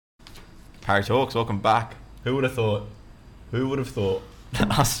Parry Talks, welcome back. Who would have thought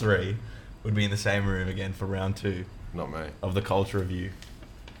that us three would be in the same room again for round 2 Not me. of the Culture Review?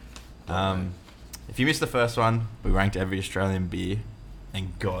 Not me. If you missed the first one, we ranked every Australian beer,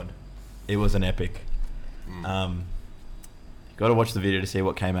 and God, it was an epic. Got to watch the video to see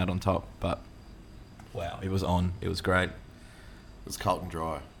what came out on top, but wow, it was on. It was great. It was Carlton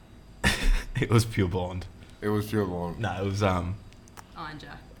Dry. It was pure blonde. It was pure blonde. No, it was Iron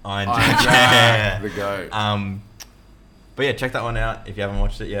Jack. Iron Iron Jack. Jack, the goat. But yeah, check that one out if you haven't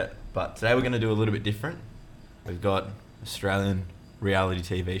watched it yet. But today we're going to do a little bit different. We've got Australian reality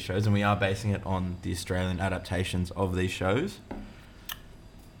TV shows, and we are basing it on the Australian adaptations of these shows.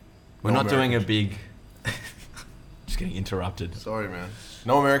 We're not doing a big... Just getting interrupted. Sorry, man.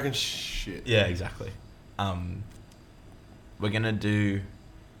 No American shit. Yeah, exactly. We're going to do...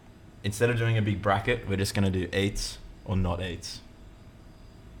 Instead of doing a big bracket, we're just going to do eats or not eats.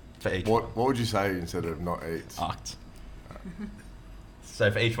 For each one. What would you say instead of not eats? Arced. So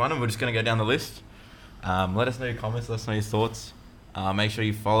for each one, and we're just going to go down the list. Let us know your comments, let us know your thoughts. Make sure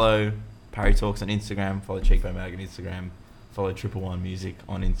you follow Parry Talks on Instagram, follow Cheekbone Mag on Instagram, follow Triple One Music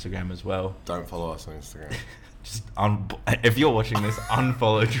on Instagram as well. Don't follow us on Instagram. Just if you're watching this,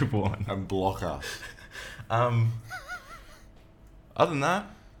 unfollow Triple One. And block us. Other than that,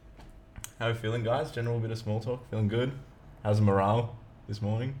 how are we feeling, guys? General bit of small talk. Feeling good? How's the morale this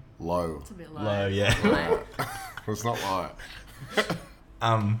morning? Low. It's a bit low. Low, yeah. Low. Let's not lie.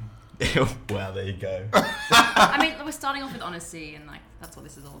 Wow, there you go. I mean, we're starting off with honesty, and like that's what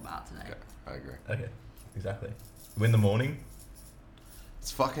this is all about today. Yeah, I agree. Okay, exactly. Win the morning,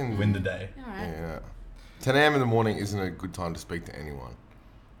 It's fucking... win the day. All right. Yeah. 10 a.m. in the morning isn't a good time to speak to anyone.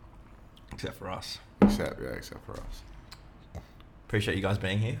 Except for us. Except for us. Appreciate you guys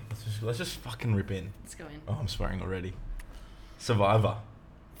being here. Let's just fucking rip in. Let's go in. Oh, I'm swearing already. Survivor.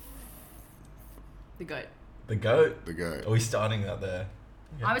 The goat. The GOAT. The goat. Are we starting out there?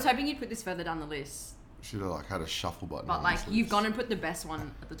 Okay. I was hoping you'd put this further down the list, Should have like had a shuffle button. but on like this you've list. gone and put the best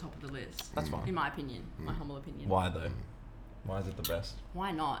one at the top of the list. That's fine. In my opinion, my humble opinion. Why though? Why is it the best?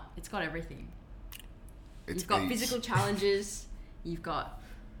 Why not? It's got everything. It's You've got eats. physical challenges. You've got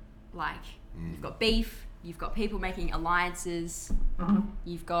you've got beef. You've got people making alliances.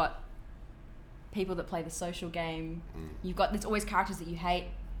 You've got people that play the social game. There's always characters that you hate.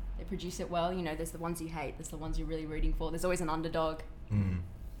 They produce it well. You know, there's the ones you hate. There's the ones you're really rooting for. There's always an underdog.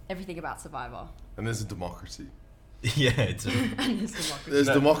 Everything about Survivor. And there's a democracy. Yeah, it's And there's democracy. There's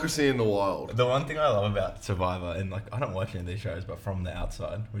No. democracy in the wild. the one thing I love about Survivor, and like I don't watch any of these shows, but from the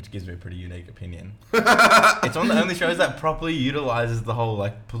outside, which gives me a pretty unique opinion. It's one of the only shows that properly utilizes the whole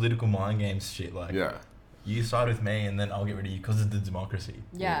like political mind games shit. Like, Yeah. you side with me, and then I'll get rid of you because it's the democracy.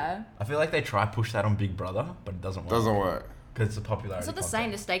 Yeah. I feel like they try push that on Big Brother, but it doesn't work. Doesn't work. Because it's a popularity. It's not the concept.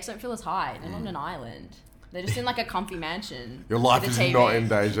 same. The stakes don't feel as high. They're not on an island. They're just in like a comfy mansion. Your life with is a TV. not in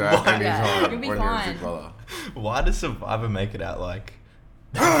danger at any Yeah, time you'll be when you're a fine. Big Brother. Why does Survivor make it out like,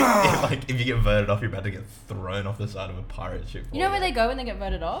 like if you get voted off, you're about to get thrown off the side of a pirate ship? You know where they go when they get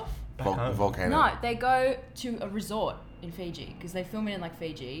voted off? Back home. Volcano. No, they go to a resort in Fiji because they film it in like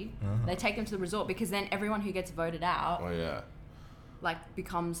Fiji. They take them to the resort because then everyone who gets voted out Oh yeah. like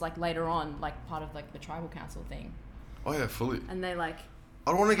becomes like later on like part of like the tribal council thing, Oh yeah, fully. and they like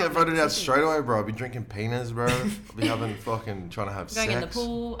I don't want to get Can't make voted out decisions. straight away, bro. I'll be drinking peanuts, bro. I'll be having fucking trying to have going sex. in the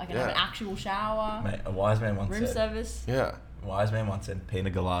pool. I can have an Yeah. actual shower, Mate, a wise man once room said. service. Yeah. Wise man once said, "Pina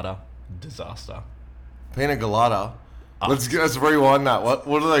colada, disaster." Pina colada. Let's rewind that. What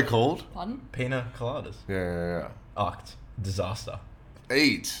are they called? Pardon? Pina coladas. Yeah. Arced. Disaster.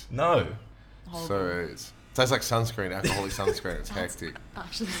 Eat. No. Horrible. So it's tastes like sunscreen, alcoholic sunscreen. It's hectic.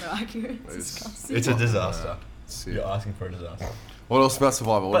 Actually, so accurate. It's It's- disgusting. It's a disaster. Sick. You're asking for a disaster. What else about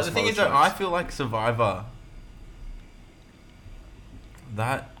Survivor? What But are the some thing other is that traits? I feel like Survivor,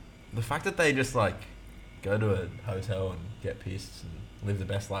 the fact that they just like go to a hotel and get pissed and live the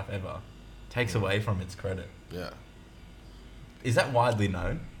best life ever takes away from its credit. Yeah. Is that widely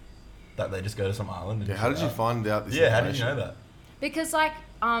known? That they just go to some island and Yeah. How chill did you out? find out this? Yeah, how did you information? know that? Because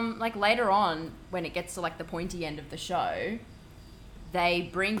like later on when it gets to like the pointy end of the show, they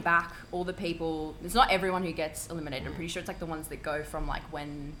bring back all the people. It's not everyone who gets eliminated. I'm pretty sure it's like the ones that go from like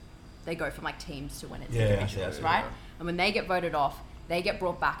when they go from like teams to when it's Yeah, I see, individuals, I see, right? yeah. And when they get voted off, they get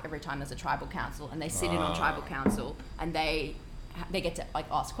brought back every time there's a tribal council, and they sit in on tribal council, and they get to like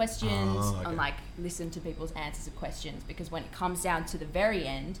ask questions Okay. and like listen to people's answers of questions, because when it comes down to the very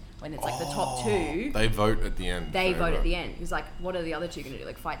end, when it's like the top two, They vote at the end. they vote at the end. It's like, what are the other two going to do?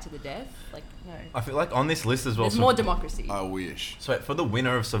 Like fight to the death? Like, no. I feel like on this list as well. There's more democracy. I wish. So for the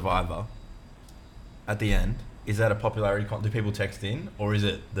winner of Survivor, at the end, is that a popularity do people text in, or is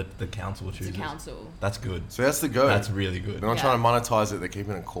it the council chooses? It's a council. That's good. So that's the go. That's really good. They're not trying to monetize it. They're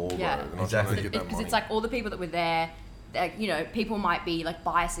keeping it cool, Yeah. bro. They're not Exactly. trying to get that Because money. it's like all the people that were there, you know, people might be like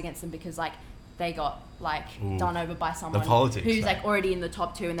biased against them because like they got like Ooh. done over by someone politics, who's mate. like already in the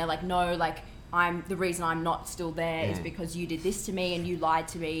top 2, and they're like, no, like the reason I'm not still there is because you did this to me and you lied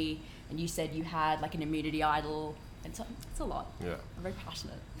to me and you said you had like an immunity idol. And so it's a lot. Yeah. I'm very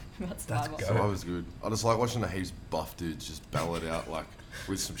passionate about That's Survivor. good. Survivor's good. I just like watching the heaps buff dudes just battle it out like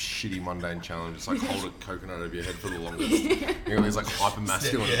with some shitty mundane challenges, like hold a coconut over your head for the longest. You know, these like hyper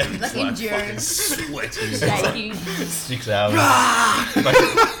masculine Yeah. dudes Like fucking endurance. sweating. Shaking. 6 hours. Like,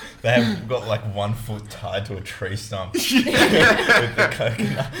 they have got like 1 foot tied to a tree stump with the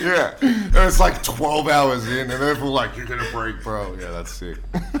coconut. Yeah, and it's like 12 hours in, and they're all like, "You're gonna break, bro." Yeah, that's sick.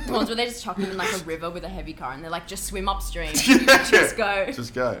 The ones where they just chuck them in like a river with a heavy car and they're like, just swim upstream. Yeah. Just go.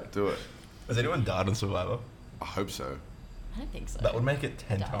 Just go, do it. Has anyone died on Survivor? I hope so. I don't think so. That would make it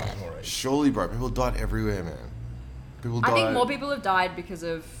 10 Died. times more easy. Surely, bro. People died everywhere, man. People died. I think more people have died because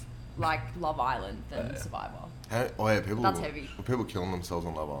of like Love Island than Yeah. Survivor. Oh yeah, people. That's heavy. People killing themselves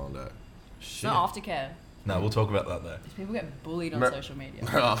on Love Island. It's not aftercare. No, we'll talk about that though. People get bullied on No. social media. No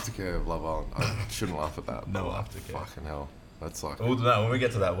aftercare of Love Island. I shouldn't laugh at that. No but aftercare. Fucking hell. That's like. Well, no, when we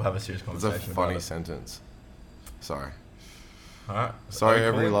get to that, we'll have a serious It's a conversation funny about it. sentence. Sorry. Alright. Sorry, Are we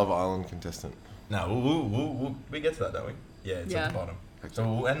every calling- Love Island contestant. No, we get to that, don't we? Yeah, it's Yeah. at the bottom. Okay. So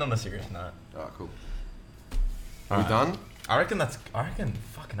we'll end on a serious note. Alright, cool. Alright. We done? I reckon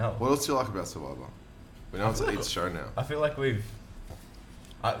fucking hell. What else do you like about Survivor? We know I it's feel an like- Eats show now. I feel like we've.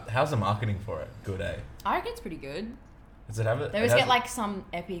 How's the marketing for it? Good, eh? I reckon it's pretty good. Does it have it? They it always has get it- like some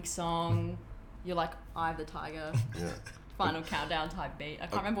epic song. You're like Eye of the Tiger, Yeah. Final Countdown type beat. I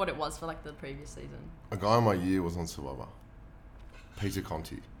can't remember what it was for like the previous season. A guy in my year was on Survivor. Peter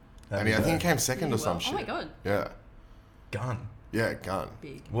Conti. That'd And be I think he dope. came second Really or some well. shit. Oh my god, Yeah. Gun. Yeah, gun.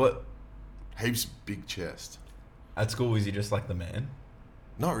 big. What? Heaps big chest. At school, was he just like the man?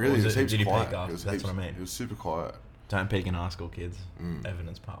 Not Or really. was He was it- heaps did he quiet. peak after? He was That's heaps- what I mean. He was super quiet. Don't peek and ask all kids. Mm.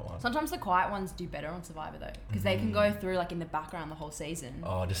 Evidence part 1. Sometimes the quiet ones do better on Survivor though, because they can go through like in the background the whole season.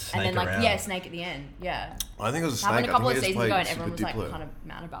 Oh, just and snake then like around. snake at the end. Yeah, I think it was a snake. happened a couple I of think he just seasons ago, and played everyone was super like diplo. kind of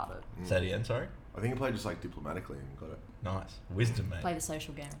mad about it. Say it again, sorry. I think he played just like diplomatically and got it. Nice. Wisdom, mate. Play the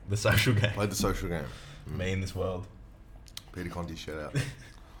social game. The social game. Played the social game. Me in this world. Peter Conti, shout out.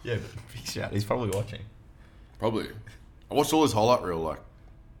 Yeah, big shout. He's probably watching. Probably. I watched all his highlight reel like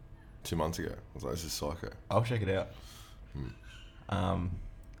 2 months ago. I was like, this is psycho. I'll check it out.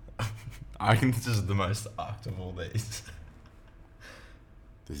 I reckon this is the most arced of all these.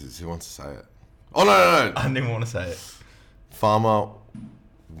 This is, who wants to say it? Oh, no. I didn't even want to say it. Farmer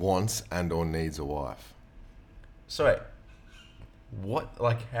wants and or needs a wife. So wait, what?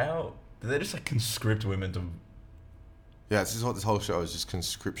 Like how? Do they just like conscript women to? Yeah, this is what this whole show is, just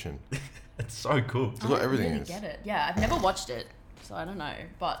conscription. It's so cool. It's what everything really is. get it. Yeah, I've never watched it, so I don't know.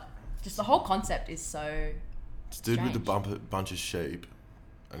 But just the whole concept is so. This dude with Strange. a bunch of sheep,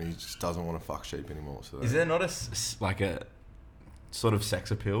 and he just doesn't want to fuck sheep anymore. So Is there not like a sort of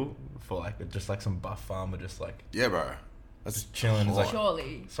sex appeal for like just like some buff farmer just like Yeah, bro. That's just chilling? It's like,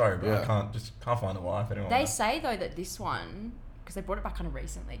 Surely. sorry, bro, Yeah. I can't find a wife anymore. They say though that this one, because they brought it back kind of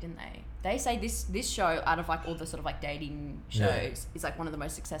recently, didn't they? They say this show, out of like all the sort of like dating shows, Yeah. is like one of the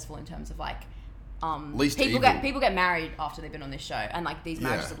most successful in terms of like, Least people evil. get married after they've been on this show, and like these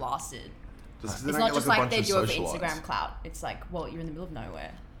marriages Yeah. have lasted. Just, It's not just like they do it for Instagram clout. It's like, well, you're in the middle of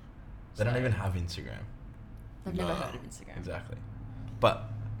nowhere. They don't So- even have Instagram. I've never No. heard of Instagram. Exactly. But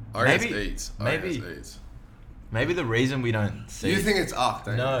I guess maybe eats. maybe the reason we don't see You think it's arc,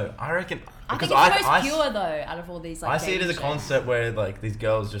 don't you? no, I reckon I think because it's the most I pure though, out of all these like. I see it as a dating shows. concept where like these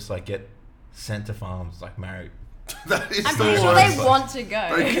girls just like get sent to farms like married. That is I'm the pretty sure worst. they want to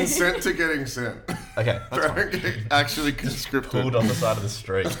go. They consent to getting sent. Okay, They that's don't fine. get actually conscripted. Pulled off the side of the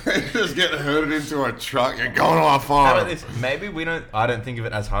street. They just get herded into a truck. You're going to our How farm. about this? Maybe we don't. I don't think of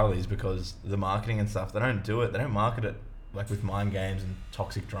it as Harleys because the marketing and stuff. They don't do it. They don't market it like with mind games and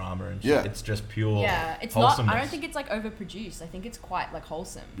toxic drama and shit. Yeah. It's just pure. Yeah, it's not. I wholesomeness. don't think it's like overproduced. I think it's quite like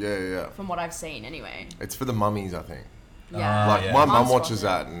wholesome, Yeah. from what I've seen anyway. It's for the mummies, I think. Yeah. Like yeah. my mum Mum's watches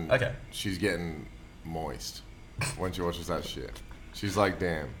watching. that and Okay. she's getting moist when she watches that shit. She's like,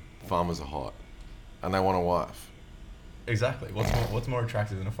 damn, farmers are hot, and they want a wife. Exactly. What's more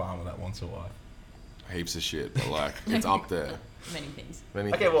attractive than a farmer that wants a wife? Heaps of shit, but like it's up there. Many things.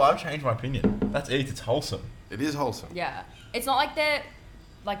 Many Okay, well I've changed my opinion. That's it. It's wholesome. it is wholesome. Yeah, it's not like they're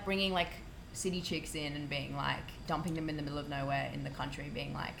like bringing like city chicks in and being like dumping them in the middle of nowhere in the country,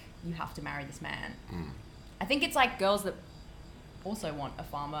 being like, you have to marry this man. Mm. I think it's like girls that also want a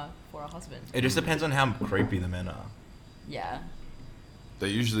farmer for a husband. It just depends on how creepy the men are. Yeah. They're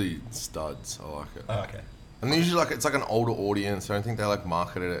usually studs. I like it. Oh, okay. And they're usually like, it's like an older audience. I don't think they like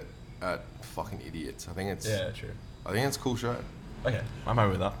marketed it at fucking idiots. I think it's True. I think it's a cool show. Okay, I'm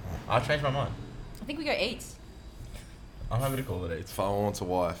happy with that. I've changed my mind. I think we go Eats. I'm happy to call it Eats. Farmer Wants a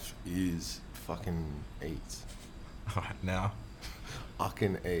Wife is fucking Eats. Alright, now.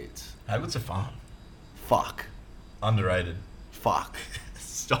 Fucking Eats. How good's a farm? Fuck. Underrated. Fuck.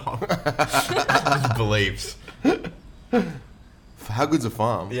 Stop. Just beliefs. How good's a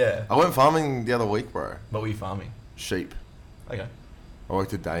farm? Yeah. I went farming the other week, bro. What were you farming? Sheep. Okay. I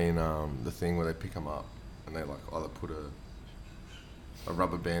worked a day in the thing where they pick them up and they like either put a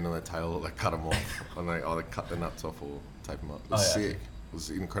rubber band on their tail or they cut them off and they either cut the nuts off or tape them up. It was sick. It was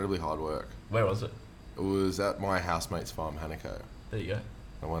incredibly hard work. Where was it? It was at my housemate's farm, Hanako. There you go.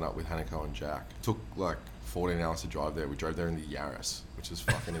 I went up with Hanako and Jack. It took like 14 hours to drive there. We drove there in the Yaris, which is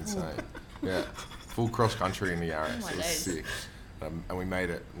fucking insane. Yeah, full cross country in the Yaris. Oh my It was days. sick. And we made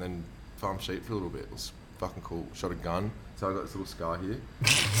it. And then farmed sheep for a little bit. It was fucking cool. Shot a gun. So I got this little scar here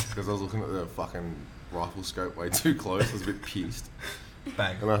because I was looking at the fucking rifle scope way too close. I was a bit pissed.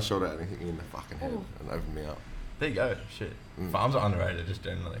 Bang. And I shot it and it hit me in the fucking head Ooh. and opened me up. There you go. Shit. Farms are underrated just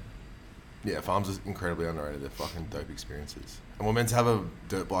generally. Yeah, farms is incredibly underrated. They're fucking dope experiences. And we're meant to have a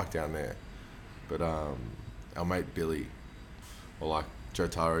dirt bike down there. But our mate Billy, or like Joe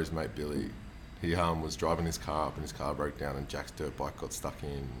Taro's mate Billy, he was driving his car up and his car broke down and Jack's dirt bike got stuck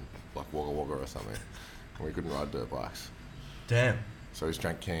in like Wagga Wagga or something. And we couldn't ride dirt bikes. Damn. So we just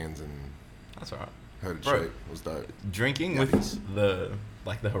drank cans and That's alright. herded Bro. sheep. It was dope. Drinking Yuppies.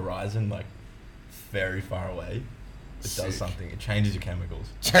 with the horizon like very far away, it Sick. does something. It changes your chemicals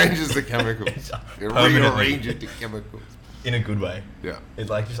Changes the chemicals. It Permanently. rearranges the chemicals. in a good way. Yeah. It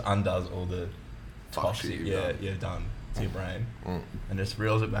like just undoes all the Fuck shit toxic you've done. done to your brain Mm. and just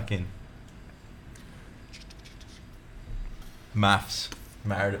reels it back in. Maths,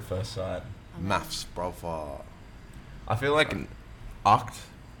 Married at First Sight. Maths, brother. I feel like ucked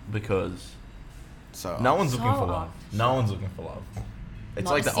because So no one's So looking for love. ucked. No one's looking for love. It's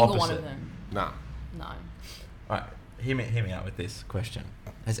Not like a the single opposite. one of them. Nah. No. Alright, hear me out with this question.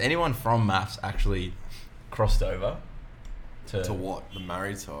 Has anyone from maths actually crossed over To what? The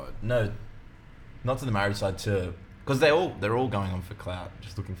married side. No, not to the married side, to because they're all going on for clout,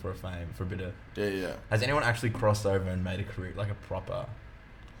 just looking for a fame, for a bit of. Yeah. Has anyone actually crossed over and made a career, like a proper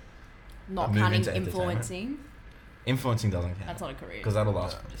Not move counting into entertainment? influencing. influencing? Doesn't count. That's not a career. Because that'll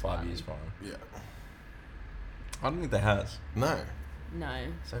last Yeah, 5 years for them. Yeah. I don't think there has. No. No.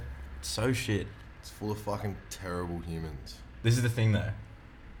 So shit. It's full of fucking terrible humans. This is the thing though.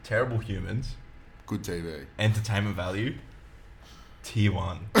 Terrible humans, Good TV. entertainment value, tier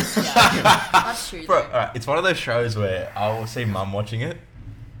 1. Yeah. That's true. Bro, though. alright, it's one of those shows where I'll see mum watching it,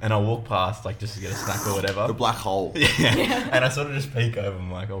 and I'll walk past like just to get a snack or whatever. The black hole. Yeah. And I sort of just peek over.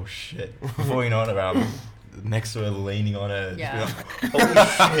 I'm like, oh shit. Before you know it, I'm next to her, leaning on her. Yeah. Just be like,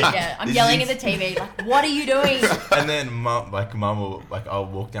 holy shit. Yeah, I'm This yelling is at the TV like, "What are you doing?" And then mum will like, I'll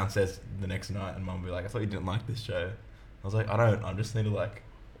walk downstairs the next night, and mum will be like, I thought you didn't like this show. I was like, I don't. I just need to like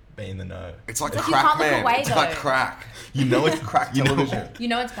be in the know. It's like It's like you crack, can't look man. away, It's like though. crack. You know it's Crack you know- television. You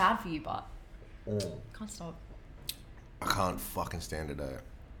know it's bad for you, but can't stop. I can't fucking stand it out.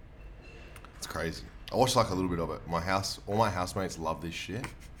 It's crazy. I watched like a little bit of it. All my housemates love this shit.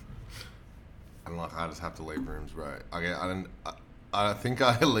 And like, I just have to leave rooms, bro. I think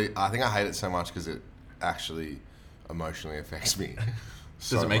I hate it so much because it actually emotionally affects me.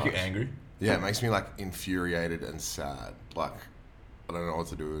 Does it make you angry? Yeah, it makes me like infuriated and sad. Like, I don't know what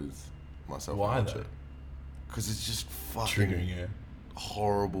to do with myself. Why though? Because it's just fucking Triggering you.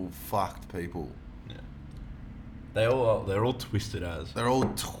 horrible, fucked people. Yeah. They're all twisted as. They're all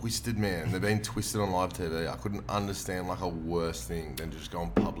twisted, man. They're being twisted on live TV. I couldn't understand like a worse thing than just go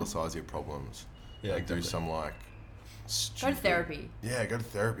and publicise your problems. Yeah, like do exactly. some like Go stupid. to therapy. Yeah, go to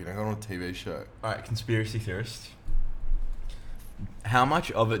therapy. Don't go on a TV show. All right, conspiracy theorist. How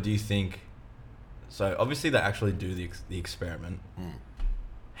much of it do you think? So obviously they actually do the experiment.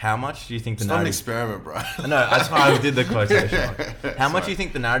 How much do you think the It's not an narrative? experiment, bro. No, that's why I did the quotation mark. How much do you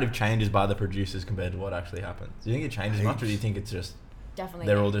think the narrative changes by the producers compared to what actually happens? Do you think it changes much, or do you think it's just Definitely.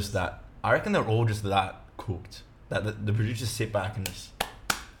 they're all not. just that? I reckon they're all just that cooked. That the producers sit back and just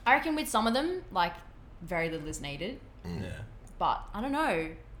I reckon with some of them, like, very little is needed. yeah. But I don't know.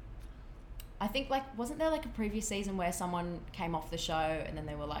 I think like wasn't there like a previous season where someone came off the show and then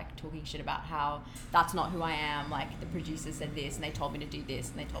they were like talking shit about how that's not who I am, like the producers said this and they told me to do this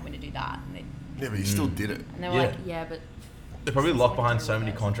and they told me to do that Yeah, but you still did it. and they were Yeah. like, yeah, but They're probably It's locked like behind a so many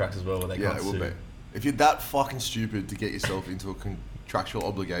reverse. contracts as well where they Yeah, can't it will sue. be. If you're that fucking stupid to get yourself into a contractual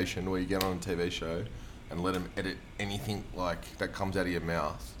obligation where you get on a TV show and let them edit anything like that comes out of your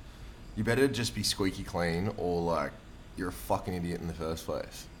mouth, you better just be squeaky clean, or like you're a fucking idiot in the first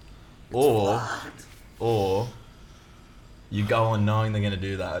place. Or you go on knowing they're gonna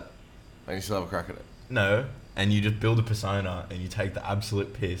do that. And you still have a crack at it. No, and you just build a persona and you take the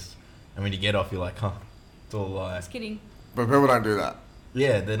absolute piss, and when you get off, you're like, huh, it's all a lie. Just kidding. But people don't do that.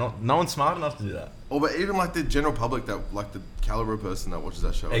 Yeah, they're not. No one's smart enough to do that. Or but even like the general public, that like the caliber of person that watches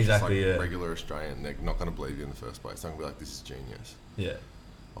that show, is Exactly, just like yeah. regular Australian, they're not gonna believe you in the first place. They're gonna be like, this is genius. Yeah,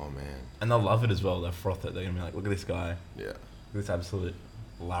 Oh man. and they'll love it as well. They'll froth it. They're gonna be like, look at this guy, Yeah. look at this absolute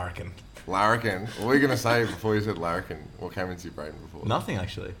larrikin. Larrikin. What were you gonna say before you said larrikin? What came into your brain before? Nothing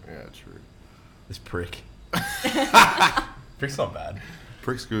actually. Yeah, true. This prick. Prick's not bad.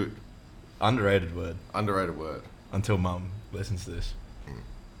 Prick's good. Underrated word. Underrated word. Until mum listens to this.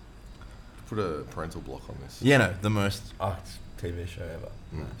 Put a parental block on this. Yeah, no, the most TV show ever.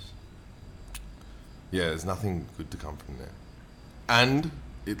 Mm. Nice. Yeah, there's nothing good to come from there. And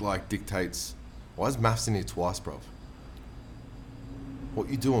it like dictates. Why is maths in here twice, bruv? What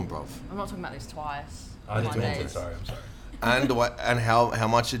you doing, bruv? I'm not talking about this twice. I in didn't one mean to. day. Sorry, I'm sorry. And the way, and how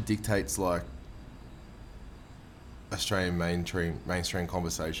much it dictates like Australian mainstream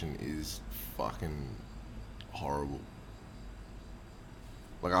conversation is fucking horrible.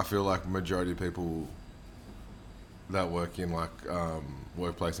 Like I feel like majority of people that work in like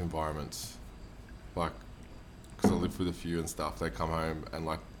workplace environments, like because I live with a few and stuff, they come home and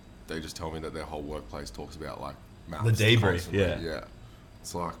like they just tell me that their whole workplace talks about like maths The debrief, constantly. yeah.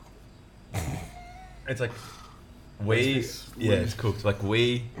 It's like It's like Where's it's cooked. Like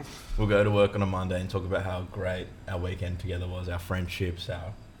we will go to work on a Monday and talk about how great our weekend together was, our friendships,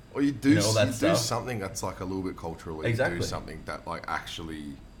 our or you do, You know, all that do stuff. something that's like a little bit cultural. You Exactly. do something that like actually.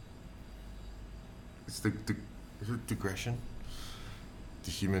 It's is it digression?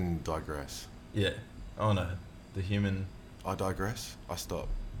 The human digress. yeah. Oh no, the human. I digress. I stop.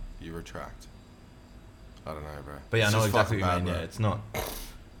 You retract. I don't know, bro. But yeah, I It's know just exactly what fucking you mean. bad, Yeah, it's not.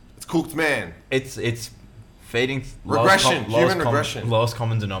 It's cooked, man. It's feeding Regression, human regression. lowest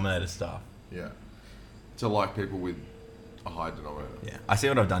common denominator stuff. Yeah. To like people with a high denominator. Yeah, I see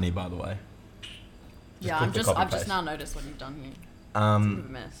what I've done here, by the way. Yeah, click the copy I've just paste. now noticed what you've done here. It's a bit of a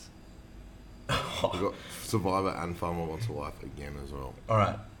mess. We got Survivor and Farmer Wants a Wife again as well. All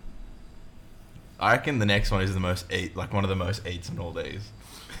right. I reckon the next one is the most one of the most eats in all these.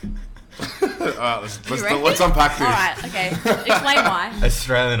 Alright, You reckon? let's unpack this. Alright, okay. Explain why.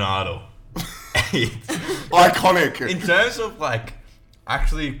 Australian Idol. Iconic. In terms of like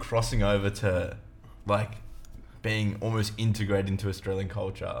actually crossing over to like being almost integrated into Australian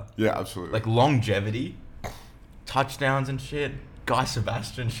culture, Yeah, absolutely. like longevity, touchdowns and shit. Guy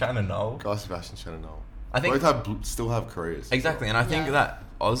Sebastian, Shannon Knoll. Guy Sebastian, Shannon Knoll. I think both still have careers. exactly, and I think Yeah. that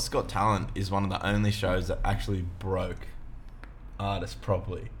Oz Got Talent is one of the only shows that actually broke artists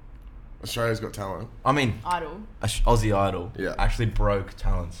properly. Australia's Got Talent. I mean, Idol. Aussie Idol Yeah. actually broke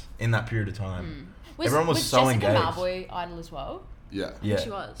talents in that period of time. Was, Everyone was so Jessica engaged. Mauboy Idol as well? Yeah. Yeah,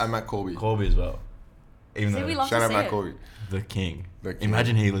 She was. And Matt Corby. Corby as well. Even See, though we love Shout to out see Matt it. Corby. the king. The king.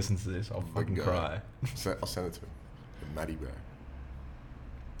 Imagine he listens to this. I'll fucking guy. cry. I'll send it to him. The Matty bro.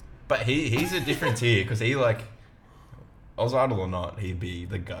 But he's a different tier because he like Oz Idol or not, he'd be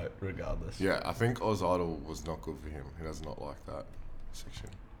the GOAT regardless. Yeah, I think Oz Idol was not good for him. He does not like that section.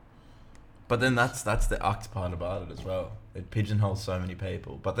 But then that's the act part about it as well. It pigeonholes so many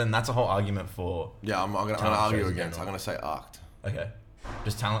people. But then that's a whole argument for Yeah, I'm gonna Talent argue shows in against. general. I'm gonna say Arced. okay,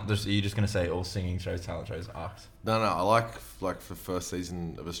 just talent. Are you just gonna say all singing shows, talent shows, act? No, I like for first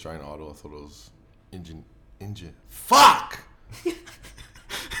season of Australian Idol. I thought it was Injun. Fuck!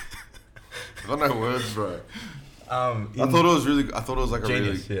 I got no words, bro. I thought it was really. I thought it was like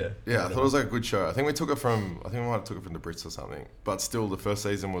Genius, a really. yeah. Yeah, I thought it was like a good show. I think we took it from. I think we might have took it from the Brits or something. But still, the first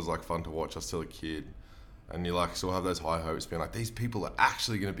season was like fun to watch. I was still a kid, and you like still have those high hopes, being like, these people are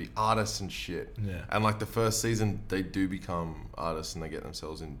actually going to be artists and shit. Yeah. And like the first season, they do become artists and they get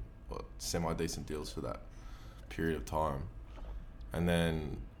themselves in semi decent deals for that period of time. And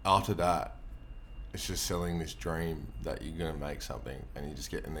then after that, it's just selling this dream that you're going to make something, and you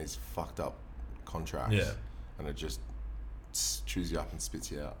just get in these fucked up contracts. Yeah. And it just chews you up and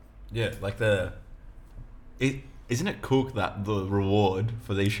spits you out. Yeah, like isn't it cool that the reward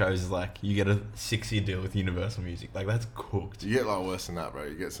for these shows is like you get a 6-year deal with Universal Music? Like that's cooked. You get like worse than that, bro.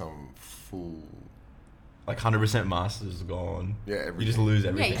 You get some full. Like 100% masters gone. Yeah, You everything. just lose Yeah,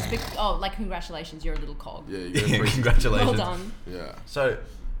 everything. you just like congratulations, you're a little cog. Yeah, you get a free, Congratulations. Well done. yeah. So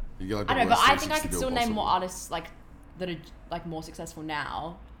You get like I the don't know, but worst I think I 360 could deal still name more possible. artists like that are like more successful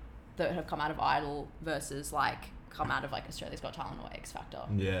now that have come out of Idol versus like come out of like Australia's Got Talent or X Factor.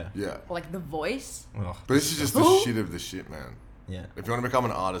 Yeah. Yeah. Or like The Voice. Oh, But this is just the shit of the shit, man. yeah. If you want to become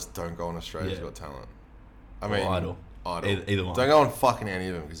an artist, don't go on Australia's Yeah. Got Talent. I Or mean, Idol. Either one. Don't go on fucking any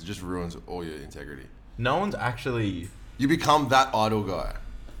of them because it just ruins all your integrity. No one's actually. You become that Idol guy.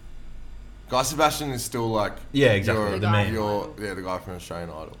 Guy Sebastian is still like Yeah, exactly. your- The man. the guy from Australian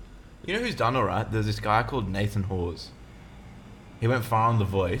Idol. You know who's done alright? There's this guy called Nathan Hawes. He went far on The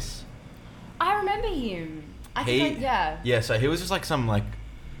Voice. I remember him. I think yeah. Yeah, so he was just like some like,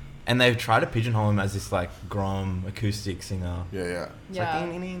 and they've tried to pigeonhole him as this like grom acoustic singer. Yeah, yeah. It's Yeah.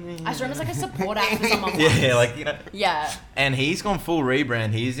 like, I saw him as like a support act for someone. yeah, once. like you know. Yeah. And he's gone full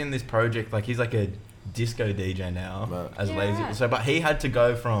rebrand. He's in this project like he's like a disco DJ now Right. as Yeah, lazy. right. So, but he had to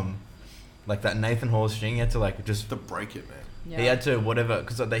go from like that Nathan Hawes thing. He had to like just To break it, man. Yeah. he had to whatever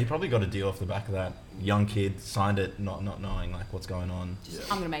because he probably got a deal off the back of that. Young kid signed it, not knowing like what's going on. Just,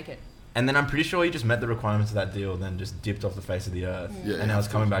 I'm gonna make it. And then I'm pretty sure he just met the requirements of that deal, then just dipped off the face of the earth. Yeah, and now he's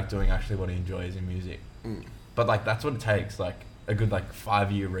yeah. coming back doing actually what he enjoys in music. Mm. But like that's what it takes, like a good like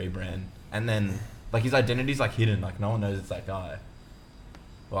 5-year rebrand, and then like his identity's like hidden, like no one knows it's that guy.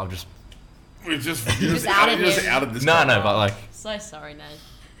 Well, I've just We've just outed just him. outed this no, guy. no, but like, So sorry, Ned.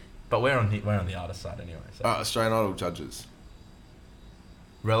 but we're on the artist side anyway, so Australian Idol judges.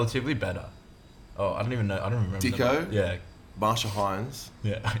 relatively better. Oh, I don't even know. I don't remember. Dicko? them. Yeah, Marsha Hines,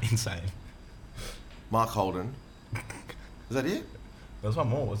 yeah, insane. Mark Holden. Is that it? There was one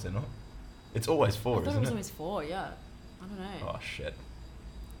more, was there not? It's always I 4, thought it isn't was it? always 4. Yeah. I don't know. Oh shit.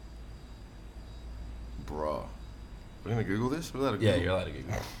 Bruh. We're gonna Google this? We're allowed to Yeah, Google? you're allowed to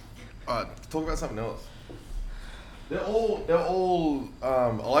Google. Alright, talk about something else. They're all. I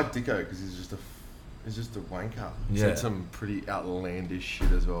like Dicko because he's just a wanker. He Yeah. said some pretty outlandish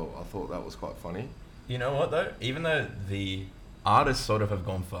shit as well. I thought that was quite funny. You know what though? Even though the artists sort of have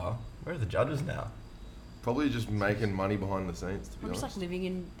gone far, where are the judges now? Probably just making money behind the scenes, to be I'm just honest. like living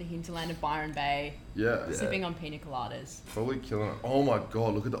in the hinterland of Byron Bay, Yeah. sipping on pina coladas. Probably killing it. Oh my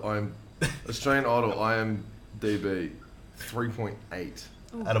god, look at the Australian Idol IMDb 3.8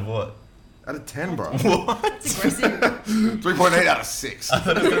 Out of what? out of 10, bro. What? It's aggressive. 3.8 out of 6. I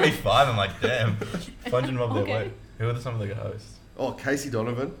thought it was gonna be 5. I'm like, damn. SpongeBob their Okay. way. Who are some of the hosts? Oh, Casey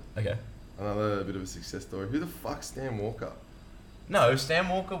Donovan, Okay. another bit of a success story. Who the fuck's Stan Walker? No, Sam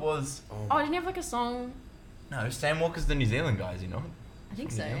Walker was. Oh, didn't he have like a song? No, Sam Walker's the New Zealand guy, is he not? I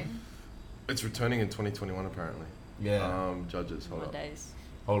think so. Yeah. It's returning in 2021 apparently. Yeah. Judges, hold What up. days?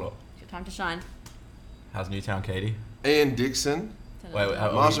 Hold up. It's your time to shine. How's Newtown Katie? Ian Dixon, Wait, how-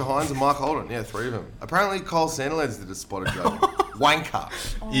 Marsha Hines, and Mark Holden. Yeah, 3 of them. Apparently Cole Sandilands did a spotted judge. Wanker.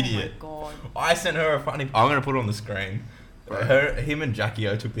 Oh Idiot. my god. I sent her a funny. I'm gonna put it on the screen. Right. Him and Jackie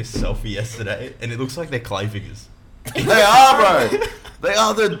O took this selfie yesterday, and it looks like they're clay figures. They are, bro. They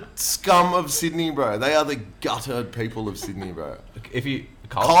are the scum of Sydney, bro. They are the gutted people of Sydney, bro. If you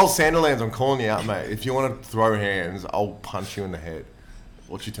Cole Sandilands, I'm calling you out, mate. If you want to throw hands, I'll punch you in the head.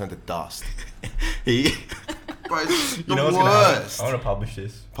 Watch you turn to dust. he, Bro, it's the you know what's gonna happen? worst. I'm gonna publish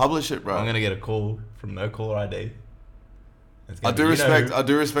this. Publish it, bro. I'm gonna get a call from No Caller ID. It's I gonna do be- you know respect. who- I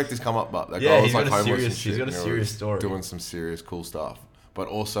do respect his come up, but that Yeah, guy was he's like got a homeless serious- and he's shit, got a and he serious was story. doing some serious cool stuff, but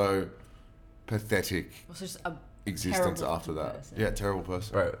also pathetic It was just a existence terrible after that. person. Yeah, terrible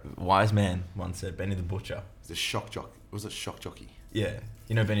person. Bro, wise man once said Benny the Butcher. He's a shock jockey. Was it shock jockey? Yeah,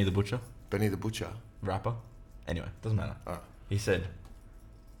 you know Benny the Butcher, Benny the Butcher. rapper. Anyway, doesn't matter. Oh. He said,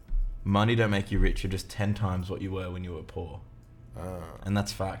 "Money don't make you rich. You're just 10 times what you were when you were poor," and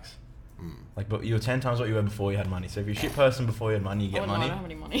that's facts. Mm. Like, but you're 10 times what you were before you had money. So if you're a shit person before you had money, you get oh, no, I money. don't have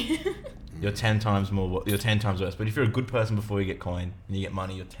any money. You're 10 times more. You're 10 times worse. But if you're a good person before you get coin and you get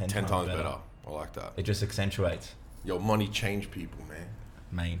money, you're 10 10 times times better. better. I like that. It just accentuates. Yo, money change people, man.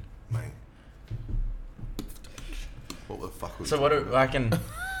 Main. Man. What the fuck was So that what?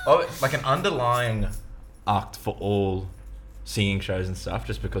 about? Like an underlying act for all singing shows and stuff,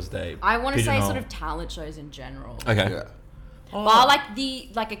 just because they. I want to say pigeonhole- sort of talent shows in general. Okay. Yeah. Oh. But like the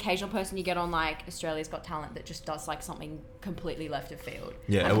occasional person you get on like Australia's Got Talent that just does like something completely left of field.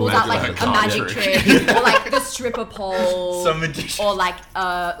 Yeah, like, it pulls will out make like it a like a magic card trick, or like the stripper pole, Some magician. or like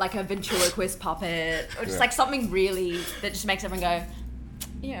a ventriloquist puppet, or just Yeah. like something really that just makes everyone go,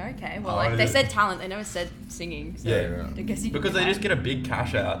 yeah, okay. Well, Oh, like it they is. said talent, they never said singing. So Yeah. I guess you can Because they do just that. get a big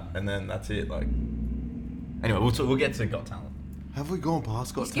cash out and then that's it. Like. Anyway, we'll get to Got Talent. Have we gone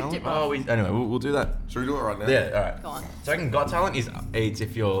past Got skipped Talent? it, Oh, anyway, we'll do that. Should we do it right now? Yeah, all right. Go on. So I reckon Got Talent is it's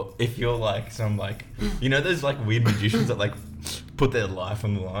if you're like some like you know those like weird magicians that like put their life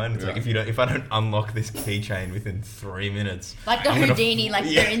on the line. It's like Yeah. if I don't unlock this keychain within 3 minutes, Like the I'm gonna- Houdini, like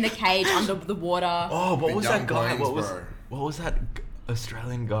Yeah. they're in the cage under the water. Oh, what The was young that guy? brains, What bro. was that?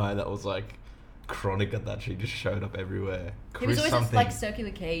 Australian guy that was like chronic at that shit, just showed up everywhere. He was Chris always something. like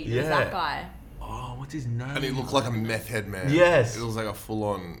Circular Quay. It was that guy. Oh, what's his name? And he looked like a meth head man. Yes. It was like a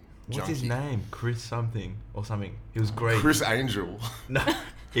full-on What's junkie. his name? Chris something or something. He was Greek. Chris Angel. No,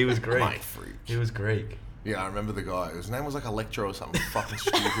 he was Greek. Mate, freak. He was Greek. Yeah, I remember the guy. His name was like Electro or something fucking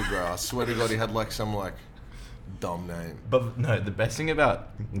stupid, bro. I swear to God, he had like some like dumb name. But no, the best thing about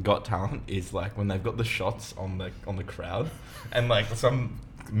Got Talent is like when they've got the shots on the crowd, and like some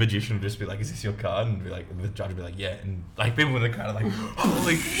magician will just be like, "Is this your card?" And be like, and the judge will be like, "Yeah," and like people in the crowd are like,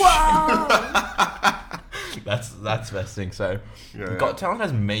 "Holy shit!" That's the best thing. So, Yeah, Got yeah. Talent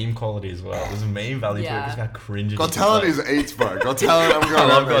has meme quality as well. There's a meme value to it. Yeah. Just how cringe. Got Talent is eats, bro. Got Talent, I'm going I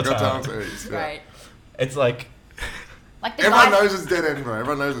love over. Got Got Talent. Talent eats. Yeah. Right. It's like, Like the Everyone guys, knows it's dead end, bro.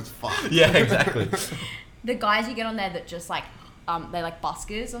 Everyone knows it's fucked. yeah, exactly. the guys you get on there that just like they're like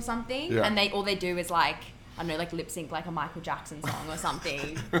buskers or something, Yeah. and all they do is like, I don't know, like lip sync like a Michael Jackson song or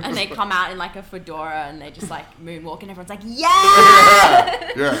something, and they come out in like a fedora and they just like moonwalk and everyone's like,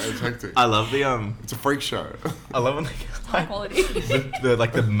 yeah. Yeah, it's hectic. I love the It's a freak show. I love when they get High like quality. the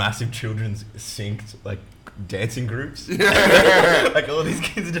like the massive children's synced like dancing groups. Yeah. Like all these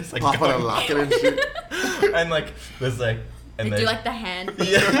kids are just like Popping and going, locking and shit. and like there's like and They do like the hand.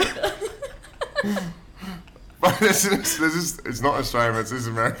 yeah. But there's this, it's not Australia, it's this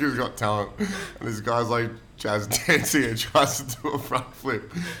America's Got Talent. And this guy's like jazz dancing and tries to do a front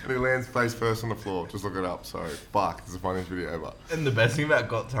flip. And he lands face first on the floor. Just look it up. Sorry. Fuck. It's the funniest video ever. And the best thing about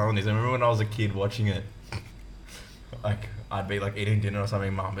Got Talent is I remember when I was a kid watching it, like I'd be like eating dinner or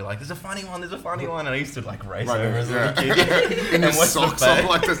something, mum would be like, "There's a funny one, there's a funny one," and I used to like race Right, over as a yeah. little kid. In And his watch the socks on face.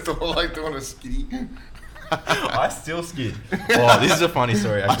 like this door, like doing a skitty. I still skid. Oh, this is a funny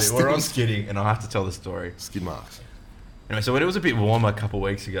story actually. still We're on skid. skidding and I have to tell the story. Skid marks. Anyway, so when it was a bit warmer a couple of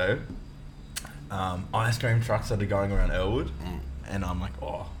weeks ago, ice cream trucks started going around Elwood, and I'm like,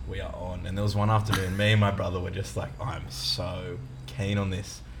 "Oh, we are on." And there was one afternoon, me and my brother were just like, "I'm so keen on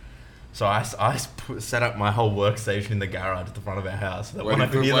this." So I set up my whole workstation in the garage at the front of our house so that when I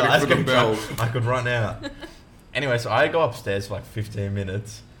could hear the ice cream truck, I could run out. Anyway, so I go upstairs for like 15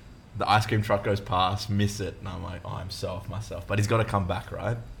 minutes. The ice cream truck goes past, miss it, and I'm like, "Oh, I'm so off myself." But he's got to come back,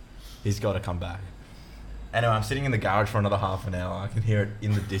 right? He's got to come back. Anyway, I'm sitting in the garage for another half an hour. I can hear it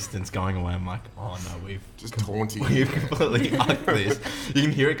in the distance going away. I'm like, "Oh no, we've Just taunting. We've completely fucked this." You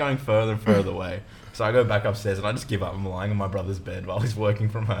can hear it going further and further away. So I go back upstairs and I just give up. I'm lying on my brother's bed while he's working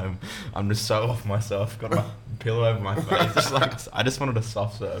from home. I'm just so off myself. Got my pillow over my face. Just like I just wanted a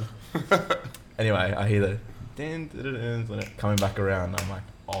soft serve. Anyway, I hear the coming back around. I'm like,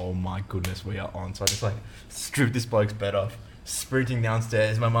 "Oh my goodness, we are on." So I just like strip this bloke's bed off. Sprinting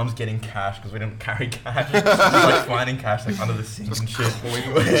downstairs, my mum's getting cash because we didn't carry cash. Just like finding cash like under the sink and shit.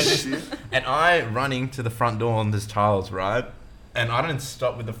 Shit. And I running to the front door on this tiles, right? And I don't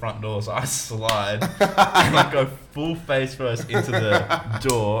stop with the front door, so I slide and I go full face first into the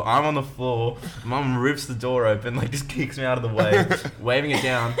door. I'm on the floor. Mum rips the door open, like just kicks me out of the way, waving it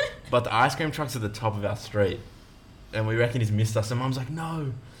down. But the ice cream truck's at the top of our street, and we reckon he's missed us. And Mum's like,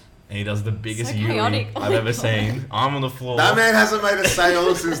 "No." And he does the biggest So Yui chaotic. Oh I've my ever God. seen. I'm on the floor. That man hasn't made a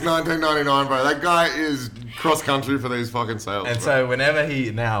sale since 1999, bro. That guy is cross country for these fucking sales. And bro. so whenever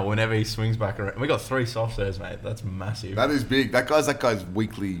he swings back around, we got 3 soft serves, mate. That's massive. That is big. That guy's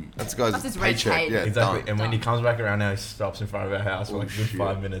weekly. That's the guy's That's his rate paycheck. paid. Yeah, Exactly. done. And when he comes back around now, he stops in front of our house for Oh, like a good shit.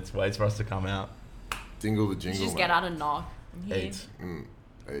 5 minutes, waits for us to come out, Dingle the You jingle. just man. get out and knock. I'm here. eat,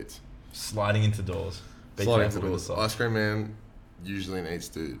 Eats. sliding into doors. Be Sliding careful to with the the ice socks. cream man, usually an eats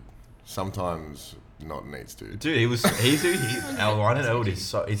dude. Sometimes not an eats dude. Dude, our line in Elwood is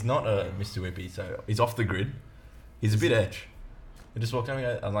so, he's not a Mr. Whippy, so he's off the grid. He's a bit edge. He just walked up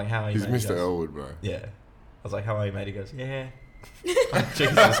and I'm like, "How are you, He's mate?" He Mr. goes, Elwood, bro. Yeah. I was like, "How are you, mate?" He goes, "Yeah."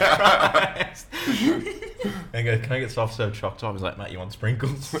 Jesus Christ. And he goes, "Can I get soft serve choc top?" He's like, "Mate, you want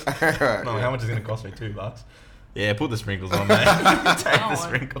sprinkles?" No, how much is it going to cost me? $2. Yeah, put the sprinkles on, mate. Take Go the on.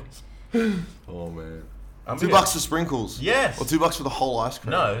 sprinkles. Oh man. I'm $2 good. for sprinkles. Yes. Or $2 for the whole ice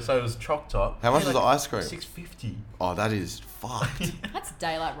cream. No, so it was choc top. How much Yeah, was the ice cream? $6.50. Oh, that is fucked. That's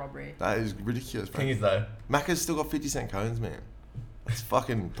daylight robbery. That is ridiculous, Thing man. is though, Macca's still got 50-cent cones, man. It's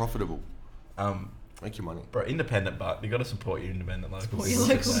fucking profitable. Make your money. bro, independent, but you got to support your independent locals. Support your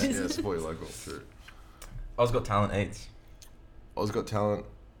local Yeah, business. support your local. True. Oz Got Talent eats. Oz Got Talent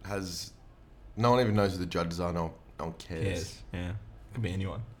has... No one even knows who the judges are. No one cares. Yes. Yeah. Could be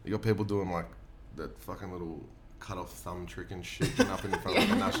anyone. You got people doing like that fucking little cut off thumb trick and shit getting up in front of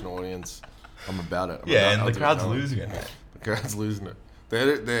the national audience. I'm about it. I'm Yeah, about and the Oz Got crowd's Talent. losing it. Mate. The crowd's losing it.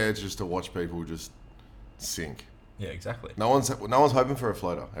 They're there just to watch people just sink. Yeah, exactly. No one's hoping for a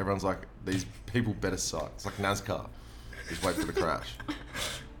floater. Everyone's like, these people better suck. It's like NASCAR. Just wait for the crash.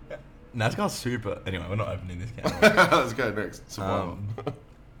 NASCAR's super. Anyway, we're not opening this can. Let's go next. Survival.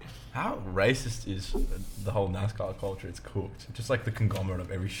 How racist is the whole NASCAR culture? It's cooked. Just like the conglomerate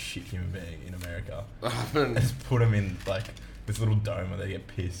of every shit human being in America. Just put them in like this little dome where they get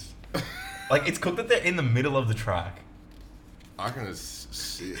pissed. Like it's cooked that they're in the middle of the track. I reckon it's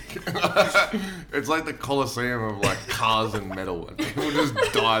sick. It's like the Colosseum of like cars and metal. And people just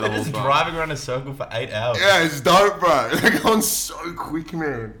die the They're whole just time. driving around in a circle for 8 hours. Yeah, it's dope, bro. They're going so quick,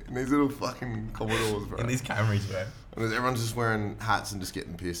 man. In these little fucking Commodores, bro. In these Camrys, bro. And everyone's just wearing hats and just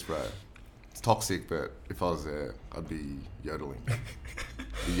getting pissed, bro. It's toxic, but if I was there, I'd be yodeling.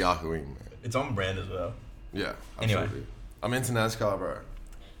 Be yahooing, man. It's on brand as well. Yeah, Anyway. absolutely. I'm into NASCAR, bro.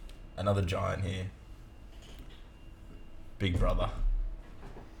 Another giant here. Big Brother.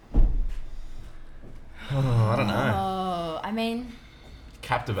 Oh, I don't know. Oh, I mean,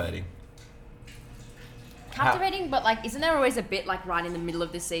 Captivating. captivating, but like, isn't there always a bit like right in the middle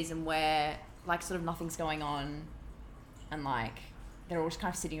of this season where like sort of nothing's going on, and like they're all just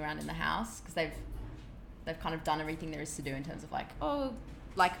kind of sitting around in the house because they've kind of done everything there is to do in terms of like, oh,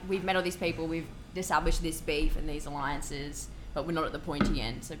 like we've met all these people, we've established this beef and these alliances, but we're not at the pointy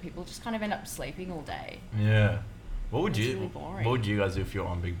end, so people just kind of end up sleeping all day. Yeah. What would It's you? really boring. What would you guys do if you're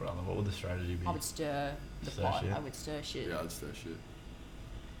on Big Brother? What would the strategy be? I would stir the Stir pot. shit? I would stir shit. Yeah, I'd stir shit.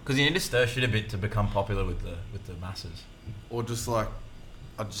 Because you need to stir shit a bit to become popular with the masses. Or just like,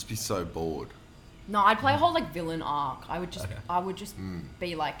 I'd just be so bored. No, I'd play a whole like villain arc. I would just Mm.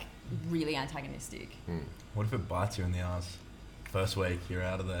 be like really antagonistic. Mm. What if it bites you in the ass? First week, you're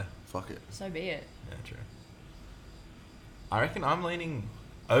out of there. Fuck it. So be it. Yeah, true. I reckon I'm leaning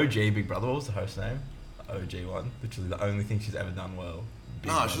OG Big Brother. What was the host name? OG one. Literally the only thing she's ever done well.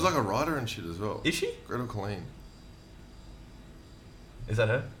 Big Nah, she's Brother. like a writer and shit as well. Is she? Gretel Colleen. Is that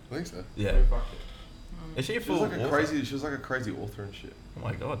her? I think so. Yeah. Is she a She full was like a author? crazy. She was like a crazy author and shit. Oh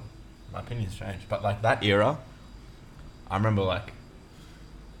my god, my opinion's changed. But like that era, I remember like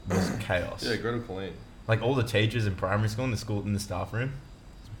it was chaos. Yeah, Gretel Colleen. Like all the teachers in primary school in the staff room,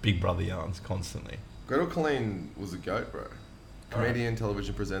 Big Brother yarns constantly. Gretel Colleen was a goat, bro. Comedian,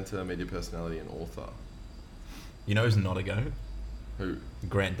 television presenter, media personality, and author. You know who's not a goat? Who?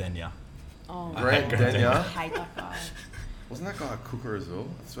 Grant Denyer. Oh, Grant God. Denyer? I hate that guy. Wasn't that guy a cooker as well?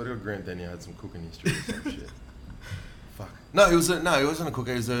 I swear to God, Grant Denyer had some cooking history or some shit. Fuck. No, he wasn't a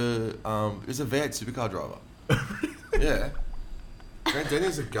cooker. He was a V8 supercar driver. Yeah. Grant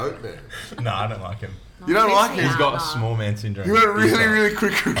Denyer's a goat, man. No, I don't like him. No, You don't it like freaks him? me He's out, got nah. small man syndrome. He went Big really, time. really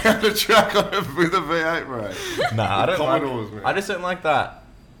quick around the track with a V8, bro. Nah, I don't Commodores, like. man. I just don't like that.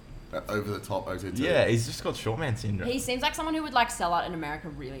 That over the top OTT. Yeah, he's just got short man syndrome. He seems like someone who would like sell out in America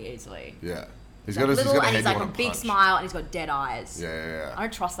really easily. Yeah. He's got a little and head he's you like a wanna big punch. smile and he's got dead eyes. Yeah, yeah, yeah. I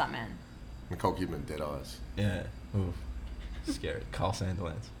don't trust that man. Nicole Kidman, dead eyes. Yeah. Ooh. Scary. Carl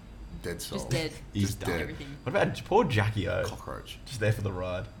Sandilands. Dead soul. Just dead. He's Just done. dead. Everything. What about poor Jackie O? Cockroach. Just there for the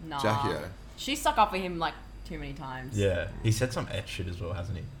ride. Nah. Jackie O. She stuck up for him like too many times. Yeah. He said some shit as well,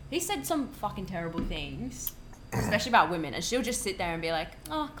 hasn't he? He said some fucking terrible things, especially about women, and she'll just sit there and be like,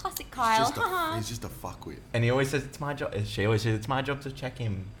 "Oh, classic Kyle." He's just a fuckwit. And he always says it's my job. She always says it's my job to check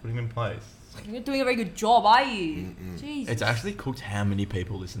him, put him in place. You're not doing a very good job, are you? Jeez. It's actually cooked how many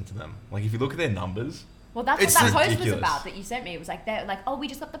people listen to them. Like if you look at their numbers, Well, that's It's what that post was ridiculous. about that you sent me. It was like they're like, "Oh, we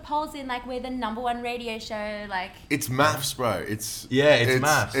just got the polls in. Like, we're the #1 radio show." Like, It's maths, bro. It's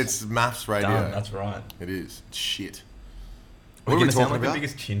maths. It's maths radio. done. That's right. It is. It's shit. We're What are we gonna sound talking like the about?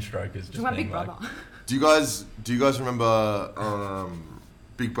 biggest chin strokers. Just talking about being Big like, Brother. Do you guys remember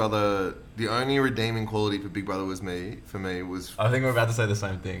Big Brother? The only redeeming quality for Big Brother was was I think we're about to say the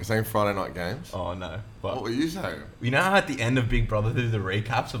same thing. saying Friday night games. Oh no! What were you saying? You know how at the end of Big Brother they do the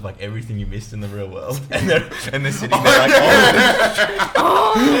recaps of like everything you missed in the real world, and they're sitting there like,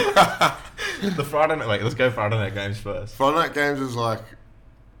 oh. The Friday night. Wait, let's go Friday night games first. Friday night games was like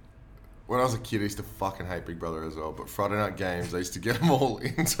when I was a kid. I used to fucking hate Big Brother as well. But Friday night games, I used to get them all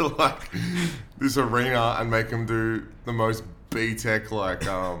into like this arena and make them do the most B-Tech like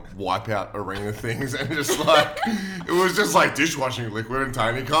wipeout arena things, and just like it was just like dishwashing liquid and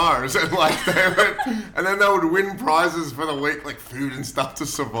tiny cars, and like and then they would win prizes for the week, like food and stuff to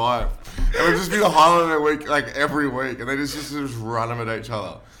survive. And it would just be the highlight of their week, like every week, and they just run them at each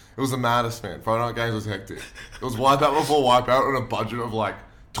other. It was the maddest, man. Friday night games was hectic. It was wipeout before wipeout on a budget of like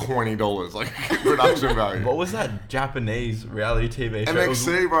 $20, like production value. What was that Japanese reality TV show?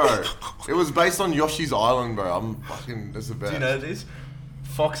 MXC, bro. It was based on Yoshi's Island, bro. That's the best. Do you know this?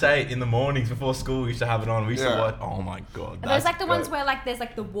 Fox 8 in the mornings before school we used to have it on. We used to Yeah. watch. Oh my god. Are those that's like the ones great. where like there's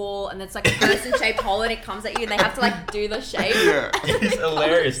like the wall and it's like a person-shaped hole and it comes at you and they have to like do the shape? Yeah. It's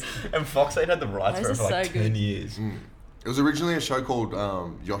hilarious. And Fox 8 had the rights Those for it are for like so 10 good. years. It was originally a show called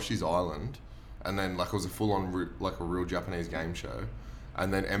Yoshi's Island, and then like it was a full-on like a real Japanese game show,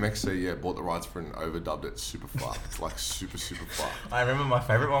 and then MXC bought the rights for it and overdubbed it super fucked, like super fucked. I remember my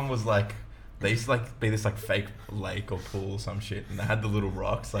favorite one was like they used to like be this like fake lake or pool or some shit, and they had the little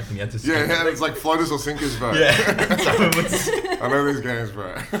rocks like and you had to swim. Yeah, it's like floaters or sinkers, bro. Yeah. So it was, I know these games,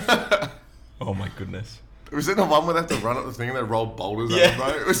 bro. oh my goodness. Was it the one where they have to run up the thing and they roll boulders Yeah. over,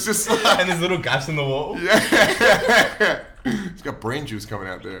 bro? It was just like... And there's little gaps in the wall. Yeah. It's got brain juice coming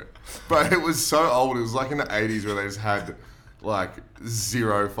out there. But it was so old. It was like in the 80s where they just had like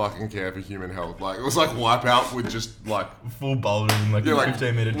zero fucking care for human health. Like it was like Wipeout with just like... Full boulders and like Yeah, like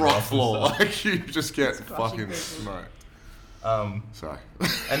 15-meter rock drops floor. and stuff. Like you just get It's crushing fucking people. smoked. Sorry.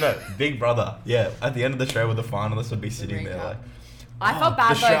 And no, Big Brother. Yeah, at the end of the show, where the finalists would be sitting there recap. like, I felt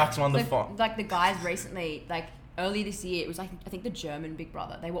bad the though. Sharks won the fight. Like the guys recently, like early this year, it was like I think the German Big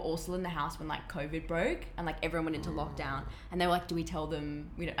Brother. They were all still in the house when like COVID broke and like everyone went into lockdown. And they were like, "Do we tell them?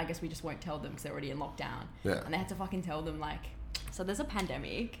 I guess we just won't tell them because they're already in lockdown." Yeah. And they had to fucking tell them like, "So there's a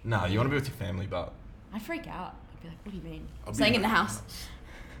pandemic." no, you want to be with your family, but I'd freak out. I'd be like, "What do you mean? I'll be Staying in the house?"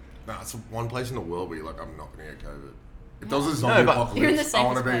 Nah, it's one place in the world where you're like, I'm not going to get COVID. If Yeah. there was a No, zombie but- apocalypse, You're in the I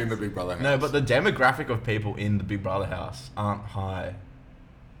want to safest be in the place. Big Brother house. no, but the demographic of people in the Big Brother house aren't high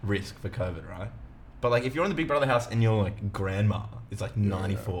risk for COVID, right? But like, if you're in the Big Brother house and your like grandma is like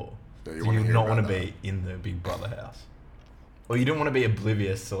 94, Yeah, you do wanna you hear not about want to that. be in the Big Brother house, or you don't want to be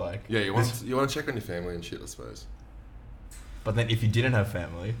oblivious to like. Yeah, you this- want to check on your family and shit, I suppose. But then if you didn't have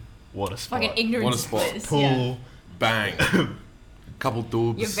family, what a spot. Fucking ignorance What a spot. bliss. Pool. Yeah. Bang. Couple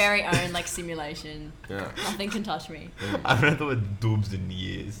dubs. Your very own like simulation. Yeah. Nothing can touch me. I haven't heard the word dubs in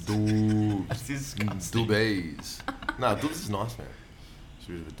years. Dubs. That's disgusting. Dubes. No, dubs is nice, man.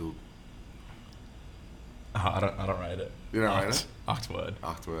 Seriously, a dub. I don't rate it. You don't rate it? Act word.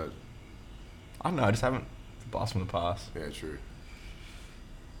 Afterward. I don't know. I just haven't. Blast from the past. Yeah, true.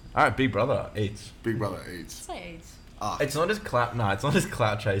 All right, Big Brother eats. Big Brother eats. Say AIDS. Ah. It's not as clout. No, it's not as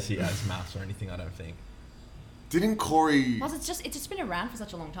clout chasey as Maths or anything. I don't think. Didn't Corey... Plus, it's just been around for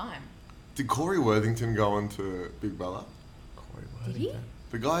such a long time. Did Corey Worthington go on to Big Brother? Did he?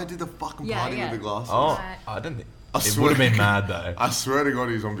 The guy who did the fucking Yeah, party yeah. with the glasses. Oh, Right. I don't think. I It swear would have been to mad though. I swear to God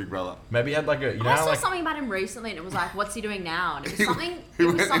he's on Big Brother. Maybe he had like a. You know I how saw like. something about him recently, and it was like, "What's he doing now?" And it was He something. he It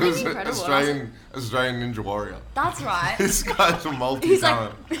was went- something he was an incredible. And I was like, Australian Ninja Warrior. That's right. This guy's a He's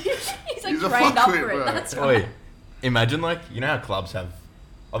multi-talent. like, he's like He's a trained up fuckwit, for it. bro. That's right. Wait, imagine like you know how clubs have.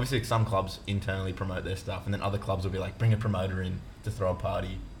 Obviously, some clubs internally promote their stuff, and then other clubs will be like, bring a promoter in to throw a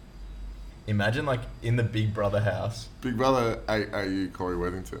party. Imagine like in the Big Brother house. Big Brother AU Corey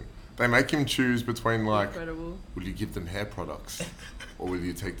Worthington. They make him choose between like, Incredible. will you give them hair products or will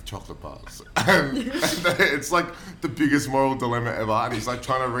you take the chocolate bars? And it's like the biggest moral dilemma ever. And he's like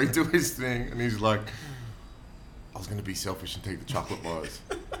trying to redo his thing, and he's like, I was gonna be selfish and take the chocolate bars,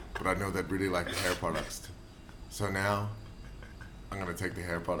 but I know they'd really like the hair products. So now I'm gonna take the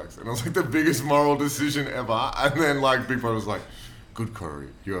hair products. And it was like the biggest moral decision ever. And then like Big Brother was like, good Corey,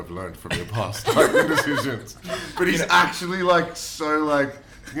 you have learned from your past like, decisions. But he's actually like so like,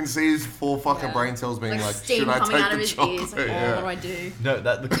 you can see his four fucking Yeah. brain cells being like, steam should I coming take out of the his chocolate? ears. Like, oh, Yeah. what do I do? No,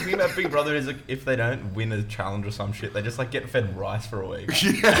 that the thing about Big Brother is like if they don't win a challenge or some shit, they just like get fed rice for a week.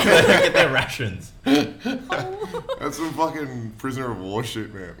 they don't get their rations. That's some fucking prisoner of war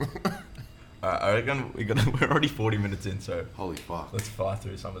shit, man. I reckon we're already 40 minutes in, so Holy fuck. let's fly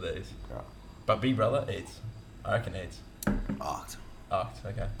through some of these. Yeah. But Big Brother eats. I reckon eats. Arced.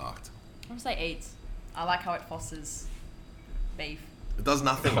 Okay. Arced. I'm gonna say eats. I like how it fosters beef. It does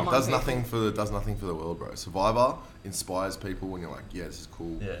nothing. Come on, does people. nothing for the world, bro. Survivor inspires people when you're like, yeah, this is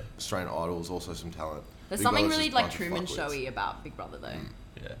cool. Yeah. Australian Idol's also some talent. There's Big something Brother's really just a like bunch of Truman fuckwits. Showy about Big Brother,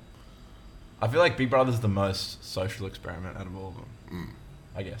 though. Yeah. I feel like Big Brother's the most social experiment out of all of them.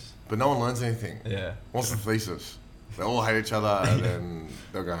 I guess. But no one learns anything. Yeah. What's the thesis? They all hate each other and then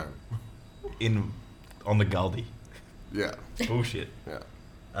they'll go home. On the Goldie. Yeah. Bullshit. Yeah.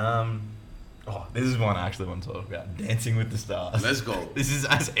 This is one I actually want to talk about. Dancing with the Stars. Let's go. This is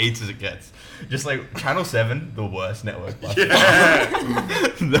as eats as it gets. Just like Channel 7, the worst network by far.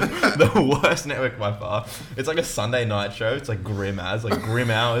 the worst network by far. It's like a Sunday night show. It's like grim hours.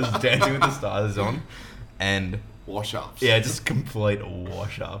 Dancing with the Stars is on. And Wash ups. yeah, just complete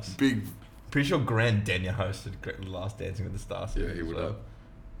wash ups. Big. Pretty sure Grant Denyer hosted the last Dancing with the Stars series. Yeah, he would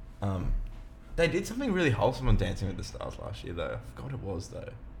so, they did something really wholesome on Dancing with the Stars last year, though. I forgot what it was, though.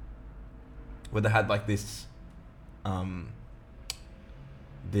 Where they had like this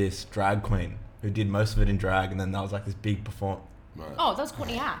drag queen who did most of it in drag, and then that was like this big perform. Right. Oh, that was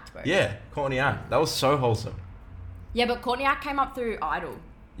Courtney Act, bro. Yeah, Courtney Act. That was so wholesome. Yeah, but Courtney Act came up through Idol.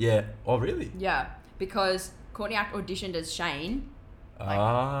 Yeah. Oh, really? Yeah, because Courtney Act auditioned as Shane,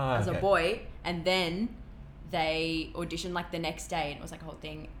 as okay. a boy, and then they auditioned like the next day, and it was like a whole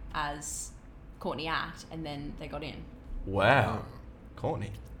thing as Courtney Act, and then they got in. Wow.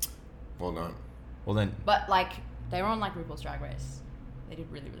 Courtney. Well done. Well then, But like they were on like RuPaul's Drag Race, they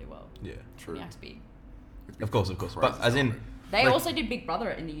did really really well. yeah. True. Courtney Act's big. Of course. But as in, They like, also did Big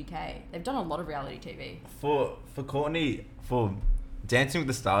Brother in the UK. They've done a lot of reality TV. for Courtney, for Dancing with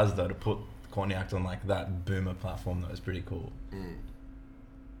the Stars though, to put Courtney Act on like that boomer platform, that was pretty cool.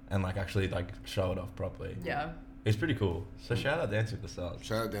 And like actually like show it off properly. Yeah. It's pretty cool. So shout out Dancing with the Stars.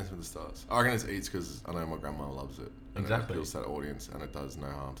 Shout out Dancing with the Stars. I reckon it's Eats because I know my grandma loves it. And Exactly. It appeals to that audience and it does no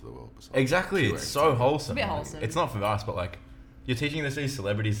harm to the world. besides Exactly. pure It's so entertainment. wholesome. It's a bit like, wholesome. It's not for us, but like you're teaching these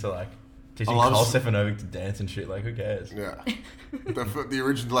celebrities to like teaching I love Carl s- Stefanovic to dance and shit. Like who cares? Yeah. The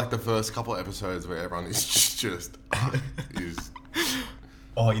original, like the first couple of episodes where everyone is just is.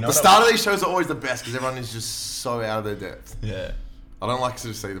 Oh, you know The what start of these shows are always the best because everyone is just so out of their depth. Yeah. I don't like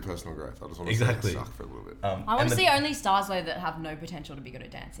to see the personal growth. I just want to Exactly. see it suck for a little bit. I and want to the- see only stars though that have no potential to be good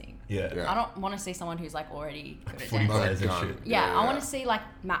at dancing. Yeah. Yeah. I don't want to see someone who's like already good at Footy dancing. players and gun. shit. Yeah, I want to see like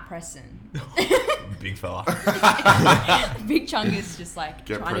Matt Preston. Big fella. Big Chungus just like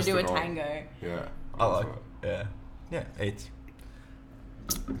Get trying to do a Preston on. tango. Yeah. I like it. Yeah. Yeah. It's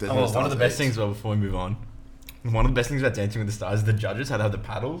Dancing one with of the Stars best Eats. things. Well, before we move on, one of the best things about Dancing with the Stars is the judges had to have the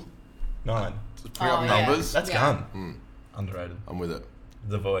paddles. 9. Just putting up Oh, yeah. numbers. That's Yeah. gun. Underrated. I'm with it.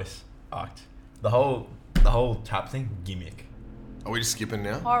 The voice, act, the whole tap thing, gimmick. Are we just skipping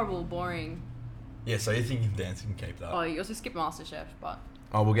now? Horrible, boring. Yeah. So you think dancing can keep that? Oh, you also skip MasterChef, but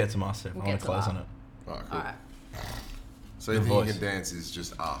Oh, we'll get to Master. We'll I want get to to close that. on it. Alright, cool. alright. So you The think you voice. can dance is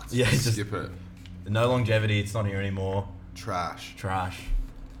just act. Yeah, it's just- skip it. No longevity. It's not here anymore. Trash. Trash.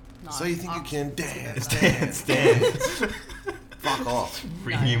 No, So you think you Arcs- can dance? Dance, dance. Fuck off.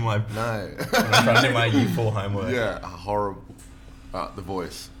 Bring you my. No. I'm trying to do my U4 homework. Yeah, horrible. The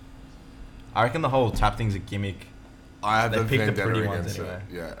voice. I reckon the whole tap thing's a gimmick. I have They the pick the vendetta pretty ones against anyway.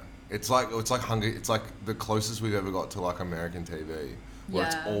 it. Yeah. It's like Hunger. It's like the closest we've ever got to like American TV, where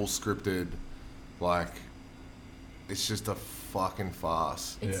it's Yeah. all scripted. Like, it's just a fucking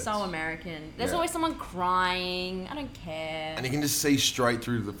farce. It's Yeah, so it's- American. There's Yeah. always someone crying. I don't care. And you can just see straight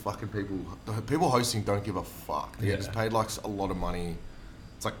through the fucking people. The people hosting don't give a fuck. They Yeah. just paid like a lot of money.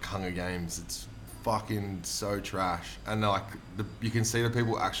 It's like Hunger Games. It's fucking so trash. And like you can see the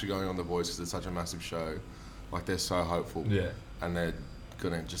people actually going on The Voice because it's such a massive show. Like they're so hopeful. Yeah. And they're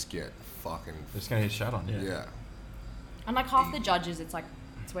gonna just get fucking Just gonna get shut on. Yeah. yeah. And like half the judges, it's like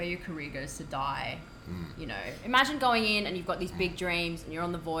it's where your career goes to die. Mm. You know, imagine going in and you've got these big dreams and you're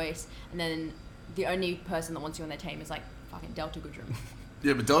on The Voice, and then the only person that wants you on their team is like fucking Delta Goodrum.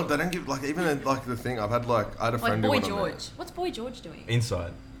 Yeah, but they don't give like even like the thing. I had a Like friend Boy who went on there. George. What's Boy George doing?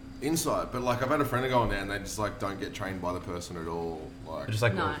 Inside. Inside, but like I've had a friend go on there and they just like don't get trained by the person at all. Like Just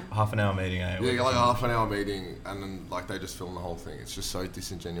like No. a half an hour meeting. Eh? yeah, you get like a half an hour meeting and then like they just film the whole thing. It's just so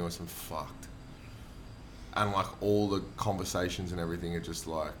disingenuous and fucked. And like all the conversations and everything are just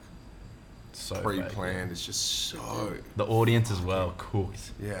like So fake, pre-planned. yeah. It's just so The audience as well,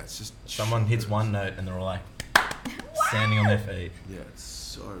 cooked. yeah. It's just Someone hits one note and they're all like standing on their feet. Yeah, it's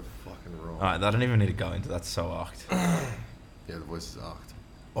so fucking wrong. Alright, I don't even need to go into that. So arced. Yeah, the voice is arced.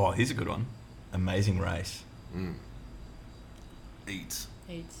 Oh, here's a good one. Amazing Race. Mm. Eats.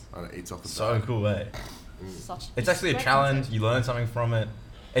 It's And it eats off the So bat. cool, eh? such. It's actually a great challenge. concept. You learn something from it.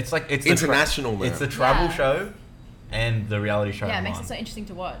 It's like it's International, man. It's the travel Yeah. show and the reality show. Yeah, it in makes one. it so interesting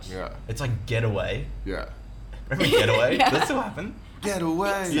to watch. Yeah, It's like Getaway. yeah. Remember Getaway? Yeah. That still happened. Get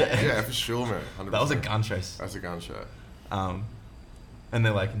away. Yeah. Yeah, for sure, man. 100%. That was a gun chase. That's a gun show. And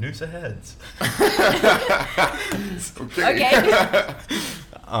they're like noose aheads. Okay.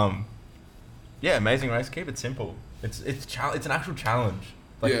 Yeah, Amazing Race. Keep it simple. It's an actual challenge.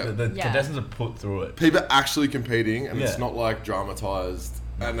 Like Yeah. the Yeah. contestants are put through it. People are actually competing, and it's Yeah. not like dramatized,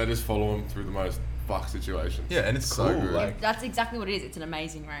 and they just follow them through the most fuck situations. Yeah, and it's So cool. good. Like That's exactly what it is. It's an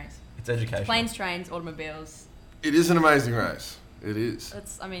amazing race. it's education. Planes, trains, automobiles. It is an amazing race. It is.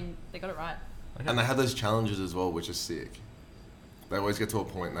 I mean, they got it right. Okay. And they have those challenges as well, which is sick. They always get to a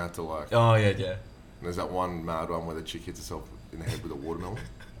point and they have to like. Oh yeah. There's that one mad one where the chick hits herself in the head with a watermelon.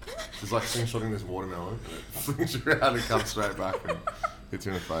 She's like slingshotting this watermelon, and it flings her around and comes straight back and hits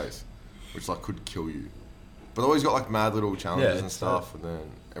her in the face, which like could kill you. But they always got like mad little challenges Yeah, and it's stuff, and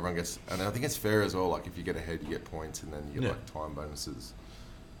then everyone gets. And I think it's fair as well. Like if you get ahead, you get points, and then you get Yeah. like time bonuses.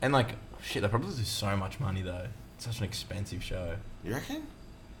 And like shit, they probably lose so much money though. It's such an expensive show. You reckon?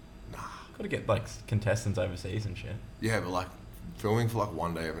 Nah. Got to get like contestants overseas and shit. Yeah, but like filming for like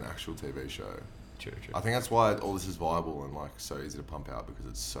one day of an actual TV show. True. I think that's why all this is viable and like so easy to pump out because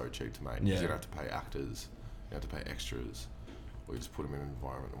it's so cheap to make. 'Cause Yeah. you don't have to pay actors. You have to pay extras, or you just put them in an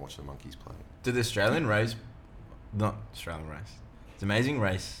environment and watch the monkeys play. Did the Australian race, not Australian race, it's Amazing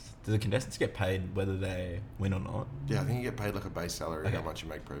Race, do the contestants get paid whether they win or not? Yeah, I think you get paid like a base salary, Okay. how much you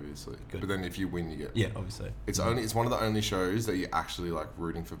make previously. Good. But then if you win, you get. Yeah, obviously. It's one of the only shows that you're actually like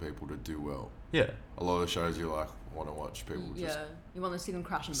rooting for people to do well. Yeah. A lot of shows you like want to watch people just Yeah, you want to see them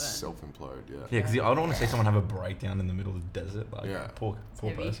crash and burn. self-implode. Yeah. Yeah, because I don't want to see someone have a breakdown in the middle of the desert. Like, Yeah. poor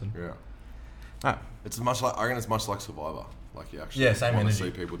heavy. person. Yeah. Ah, It's much like I reckon it's much like Survivor. Like you actually yeah, same want energy. to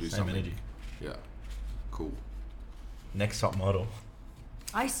see people do Same something. energy. Yeah. Cool. Next top model.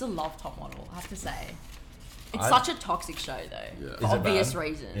 I still love Top Model, I have to say. It's I- such a toxic show, though. Yeah. For Is it obvious bad?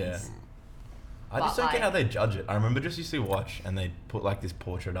 reasons. Yeah. I But, just don't get like- how they judge it. I remember just used to watch and they put like this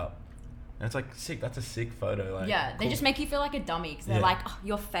portrait up. And it's like sick. That's a sick photo. Like, Yeah, they cool. just make you feel like a dummy because they're Yeah. like, oh,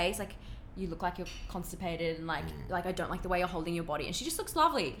 your face, like, you look like you're constipated and like I don't like the way you're holding your body. And she just looks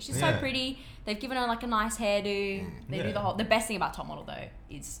lovely. She's so Yeah. pretty. They've given her like a nice hairdo. They do Yeah. the best thing about Top Model though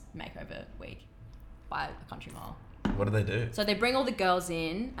is makeover week by a country mile. What do they do? So they bring all the girls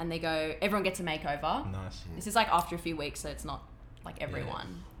in and they go, everyone gets a makeover. Nice. This is like after a few weeks, so it's not like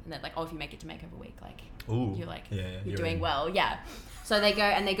everyone. And they're like, oh, if you make it to makeover week, like Ooh. you're like Yeah, you're you're doing in. well. Yeah. So they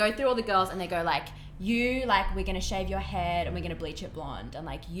go through all the girls and they go like, you like we're gonna shave your head and we're gonna bleach it blonde, and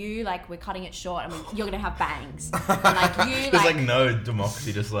like you like we're cutting it short and you're gonna have bangs. And like you There's like, like no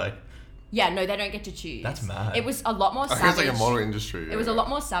democracy. Just like yeah, no, they don't get to choose. That's mad. It was a lot more I think savage. it's like a model industry. It was a lot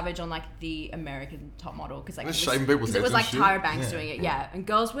more savage on like the American Top Model because like They're it was, shaving people's 'cause it was heads like and Tyra Banks Yeah. doing it, yeah, and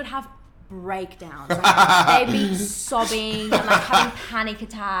girls would have breakdowns. Like, they'd be sobbing and like having panic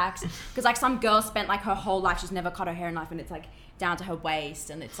attacks because like some girl spent like her whole life she's never cut her hair enough and it's like down to her waist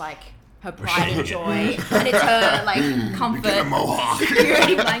and it's like her pride and joy and it's her like comfort Get a mohawk.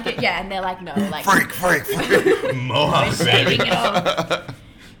 security blanket, yeah, and they're like no like freak. Mohawk. we're shaving it off.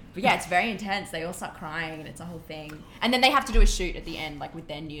 But yeah, it's very intense. They all start crying and it's a whole thing. And then they have to do a shoot at the end, like with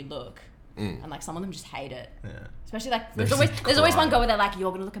their new look. And like some of them just hate it. Yeah. Especially like They're there's always just one crying. girl where they're like,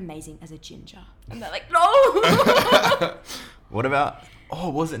 you're gonna look amazing as a ginger. And they're like, no. What about? Oh,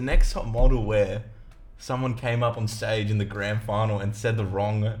 was it Next Top Model where someone came up on stage in the grand final and said the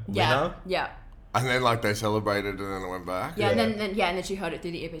wrong yeah. winner? Yeah. And then like they celebrated and then it went back. Yeah, Yeah. and then she heard it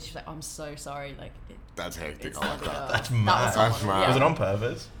through the earpiece. She's like, I'm so sorry. Like, That's hectic. it's I like not that. good. That's That mad. was That's someone, mad. yeah. Was it on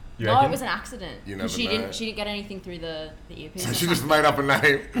purpose? You No, reckon? it was an accident. You 'Cause never know. she didn't get anything through the earpiece. So or she just something. made up a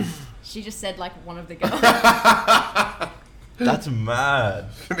name. She just said like one of the girls. That's mad.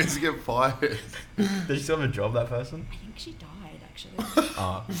 She needs to get fired. Did she still have a job, that person? I think she died actually.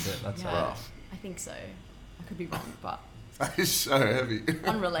 Oh, shit, that's Yeah, rough. I think so. I could be wrong, but That is so heavy.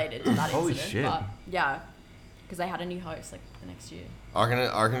 unrelated to that Holy incident. shit. But yeah, because they had a new host like the next year. I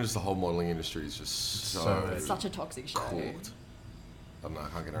reckon just the whole modelling industry is just so It's such a toxic show. cooked. I don't know, I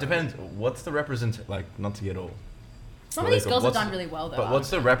can't get around Depends. What's the represent? Like, not to get all. Some of these girls have What's- done really well though. But what's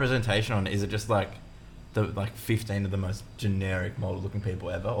the representation on it? Is it just like the 15 of the most generic model-looking people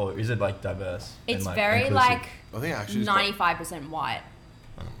ever, or is it like diverse? and, It's like, very inclusive? like I think actually it's got- 95% white,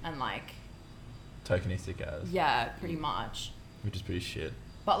 and like tokenistic as, yeah, pretty much. which is pretty shit.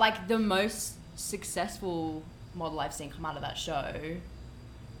 But like the most successful model I've seen come out of that show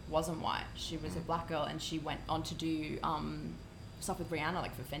wasn't white. She was a black girl, and she went on to do stuff with Rihanna,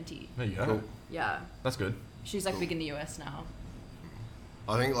 like for Fenty. There you go. Cool. Yeah, That's good. she's like big in the US now.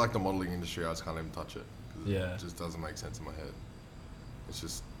 I think like the modelling industry, I just can't even touch it. 'Cause Yeah. It just doesn't make sense in my head. It's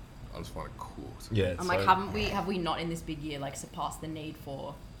just, I just find it cooked. Yeah. It's I'm like, so- have we not in this big year like surpassed the need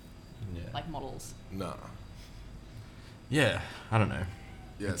for Yeah. like models? Nah. Yeah. I don't know.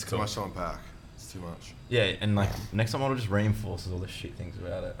 Yeah, It's it's cool. too much to unpack. It's too much. Yeah, and like next time model just reinforces all the shit things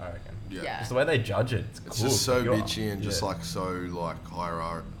about it. I reckon. Yeah. Yeah. Just the way they judge it. It's cool. It's just so Like, you're- bitchy and just yeah. like so like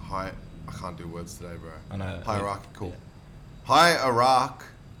high. I can't do words today, bro. I know. Hierarchical. Yeah. High Iraq.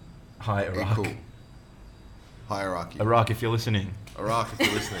 Hi Iraq. Equal. Hierarchy. Iraq, if you're listening. Iraq, if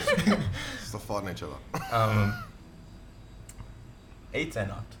you're listening. Stop fighting each other. Eats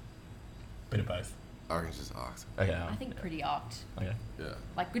and art. Bit of both. I reckon it's just arced. Okay. I think pretty arced. Okay. Yeah.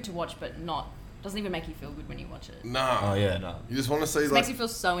 Like good to watch, but not doesn't even make you feel good when you watch it. Nah. Oh yeah, no. You just want to see It like. makes you feel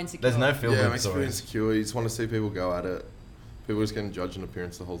so insecure. There's no feel Yeah, it good makes you feel stories. insecure. You just want to see people go at it. People just getting judged on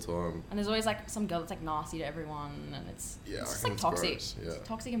appearance the whole time. And there's always like some girl that's like nasty to everyone, and it's Yeah, I it's just reckon like it's toxic. gross, yeah. It's a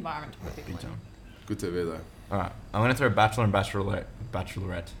toxic environment to put people Big in. time. Good TV though. Alright, I'm gonna throw Bachelor and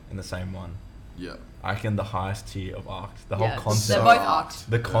Bachelorette in the same one. Yeah. I reckon the highest tier of arcs. The Yeah, whole concept. they're both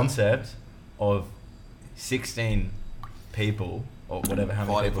arced. The concept of 16 people or whatever how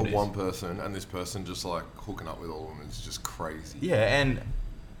many Fighting people for it is. one person and this person just like hooking up with all of them is just crazy. Yeah, and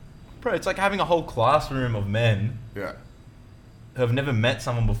bro, it's like having a whole classroom of men Yeah. who have never met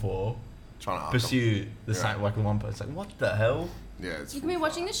someone before, trying to pursue the Yeah. same like one person. It's like, what the hell? Yeah, it's You can be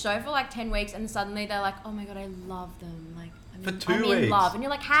watching the show for like 10 weeks and suddenly they're like, oh my god, I love them. Like, For 2 I'm in weeks. love. And you're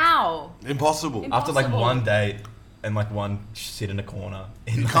like, how? impossible. After like Impossible. one date and like one sit in a corner.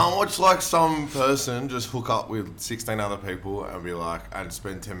 You can't watch like some person just hook up with 16 other people and be like, and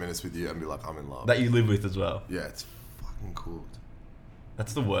spend 10 minutes with you and be like, I'm in love. That you live with as well. Yeah, it's fucking cooked.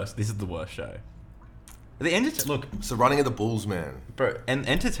 That's the worst. This is the worst show. Look, So running of the Bulls, man. bro, and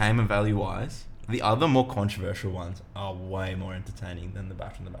entertainment value wise, the other more controversial ones are way more entertaining than The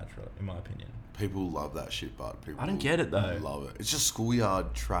Bachelor and The Bachelor, in my opinion. People love that shit, but people I don't get it, though. love it. It's just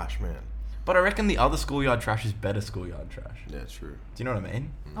schoolyard trash, man. But I reckon the other schoolyard trash is better schoolyard trash. Yeah, true. Do you know what I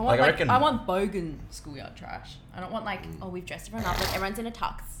mean? I want, I reckon. I want bogan schoolyard trash. I don't want like, oh, we've dressed everyone up. Like, everyone's in a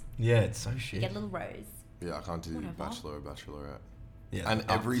tux. Yeah, it's so You shit. get a little rose. Yeah, I can't do Whatever. Bachelor or Bachelorette. Yeah, And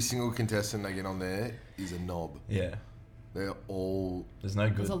oh, every single contestant they get on there is a knob. Yeah, They're all, there's no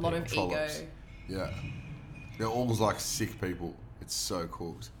good. There's a lot of people. ego. trollops. Yeah. They're all like sick people. It's so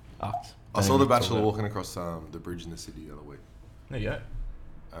cooked. Fucked. I Don't saw even The talk Bachelor about it. walking across the bridge in the city the other week. There you go.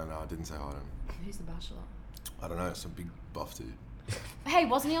 And I didn't say hi to him. Who's the Bachelor? I don't know, some big buff dude. Hey,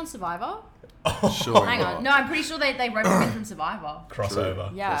 wasn't he on Survivor? Sure. Hang on. No, I'm pretty sure they wrote him in from Survivor.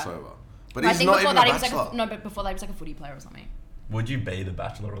 Crossover. Yeah. Crossover. But I he's think not before even that a he was bachelor. like but before that he was like a footy player or something. Would you be the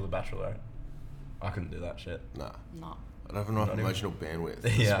Bachelor or the Bachelorette? I couldn't do that shit. Nah. No. I don't have enough Not even- emotional bandwidth to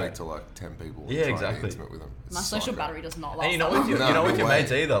Yeah. speak to like 10 people and Yeah, try and exactly. be intimate with them. It's My social psycho. battery does not last. And you're not that with your, No, you're not no with your way.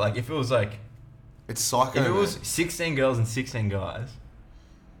 mates either. Like if it was like, It's psycho. if it was man. 16 girls and 16 guys,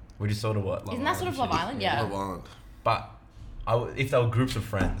 which is sort of what. Love Isn't that sort of Love Island? Yeah. Love Island. But if they were groups of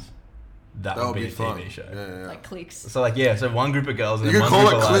friends, that, That would be a fun. TV show. Yeah, yeah. Like clicks. So like yeah, so one group of girls and You then can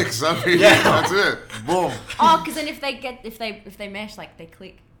one call group it of clicks. lads. I mean, Yeah. that's it. Boom. Oh, because then if they mesh, like they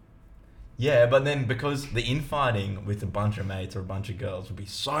click. Yeah, but then because the infighting with a bunch of mates or a bunch of girls would be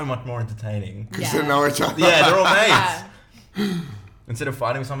so much more entertaining. Because Yeah. they know each other. Yeah, they're all mates. Yeah. Instead of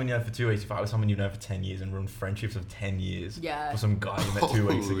fighting with someone you know for 2 weeks, you fight with someone you know for 10 years and ruin friendships of 10 years. Yeah. For some guy you met 2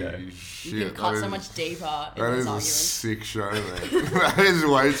 weeks ago. Holy shit, You can cut that so is- much deeper in That those is a arguments. sick show, man. That is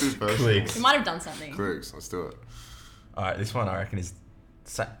way too personal. Clicks. We might have done something. Clicks. Let's do it. Alright, this one I reckon is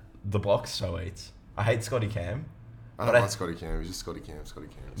the block so eats. I hate Scotty Cam. I But don't I- like Scotty Cam. He's just Scotty Cam.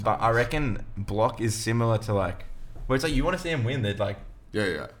 But I reckon block is similar to like where it's like you want to see him win, they're like Yeah,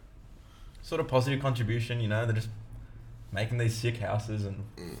 yeah. sort of positive contribution, you know, they're just making these sick houses and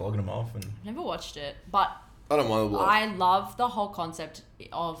flogging them off and Never watched it, but I don't mind the block. I love the whole concept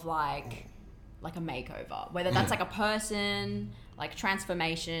of like a makeover. Whether that's like a person, like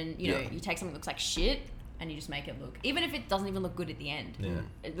transformation. You know, Yeah. you take something that looks like shit and you just make it look, even if it doesn't even look good at the end. Yeah.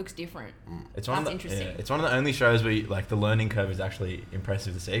 It looks different. it's one That's of the, interesting. yeah, it's one of the only shows where you, like the learning curve is actually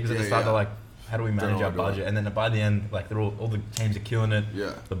impressive to see because at the Yeah, start yeah. they're like, how do we manage know our what to do. budget? And then by the end, like they're all the teams are killing it.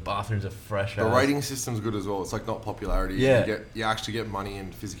 Yeah. The bathrooms are fresh. The as. rating system's good as well. It's like not popularity. Yeah. You actually get money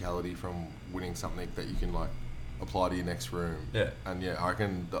and physicality from winning something that you can like apply to your next room. Yeah. And yeah, I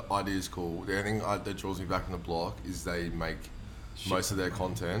reckon the idea is cool. The only thing that draws me back in the block is they make most of their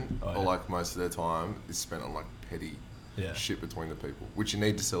content Oh, or yeah. like most of their time is spent on like petty Yeah. shit between the people, which you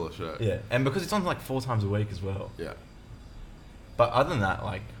need to sell a show. Yeah, and because it's on like 4 times a week as well. Yeah. But other than that,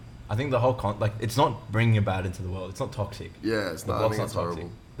 like I think the whole like it's not bringing about into the world. It's not toxic. Yeah, it's The not. I block's think not it's toxic.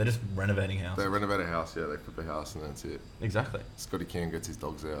 horrible. They're just renovating houses. They renovate a house, yeah, they flip a house and that's it. Exactly. Scotty Cam gets his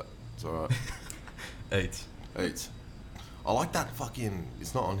dogs out. It's alright. Eats. Eats. I like that fucking.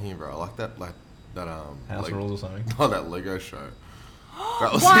 It's not on here, bro. I like that House Leg- rules or something. Oh, that Lego show.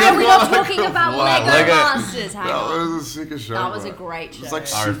 That was Why are we not like talking a about wild- Lego, Lego- Masters? Hang That on. was a sicker show. That was bro. a great show. It's like I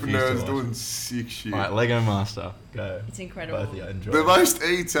super refuse to nerds watch. doing sick shit. Alright, Lego Master. Go. It's incredible. Both of you enjoy. The it. most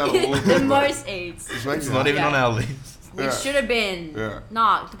eats out of all of the them. bro. most eats. It's making It's me not even Yeah. on our list. Which Yeah. should have been. Yeah.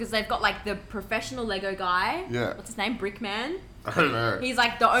 Nah, because they've got like the professional Lego guy. Yeah. What's his name? Brickman. I don't know. He's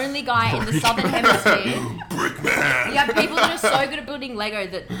like the only guy in the southern hemisphere. Brickman. You have people that are so good at building Lego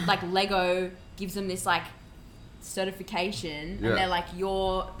that like Lego gives them this like certification Yeah. and they're like they're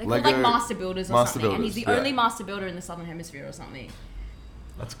called Lego like master builders or master something and he's the builders, yeah. only master builder in the southern hemisphere or something.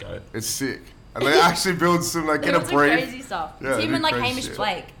 Let's go. It's sick. And they actually build some, like, get a It's some brief. crazy stuff. Yeah, It's they even do like crazy Hamish shit.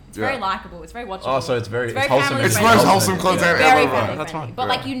 Blake. It's Yeah. very likable. It's very watchable. Oh, so it's very very wholesome. family It's friendly. most wholesome content It's very ever, bro. family That's friendly. fine. But Yeah.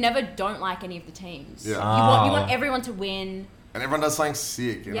 like you never don't like any of the teams. Yeah. You want Ah. everyone to win. And everyone does something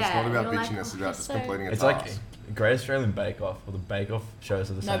sick. And it's Yeah, not about you're like, bitching, it's oh, about just so- completing a It's task. like Great Australian Bake Off or the Bake Off shows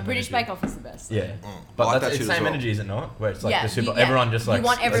are the No, same. British energy. Bake Off is the best. Yeah, I but like that that's shit it's as same well. energy, is it not? Where it's like Yeah, the super, you- yeah. everyone just like You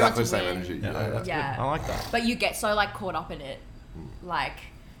want everyone Exactly to the same win. energy. Yeah, Yeah. that's Yeah. good. I like that. But you get so like caught up in it, like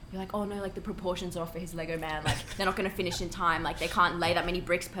you're like, oh no, like the proportions are off for his Lego man. Like they're not going to finish in time. Like they can't lay that many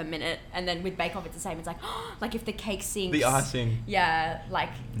bricks per minute. And then with Bake Off, it's the same. It's like, like if the cake sinks. The icing. Yeah, like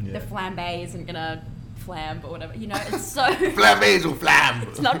Yeah. the flambe isn't going to flambe or whatever. You know, it's so... Flambees will flam.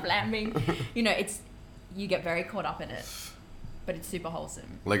 It's not flambing. You know, it's... You get very caught up in it. But it's super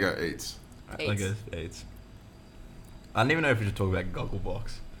wholesome. Lego eats. Lego eats. I don't even know if we should talk about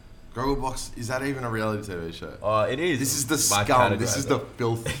Gogglebox. Gogglebox, is that even a reality TV show? Oh, it is. This is the My scum. This category, is the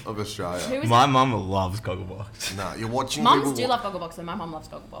filth of Australia. Who is My it? mum loves Gogglebox. Nah, you're watching Mums people do love Gogglebox, though. My mum loves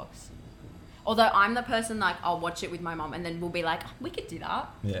Gogglebox. Although I'm the person, like, I'll watch it with my mum and then we'll be like, we could do that.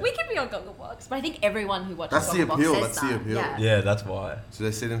 Yeah. We could be on Gogglebox. But I think everyone who watches That's the Gogglebox appeal, says that's the that. appeal. Yeah. Yeah, that's why. So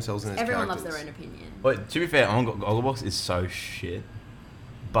they see themselves in its Everyone characters. loves their own opinion. But to be fair, Gogglebox is so shit.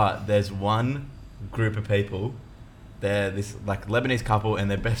 But there's one group of people. They're this like Lebanese couple and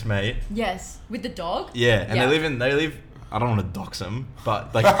their best mate. Yes. With the dog? Yeah, and Yeah. they live. I don't want to dox them,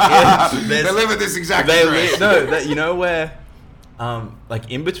 but like They live at this exact they address. you know where, like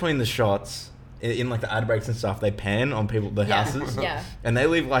in between the shots, in like the ad breaks and stuff, they pan on the Yeah. houses. Yeah. And they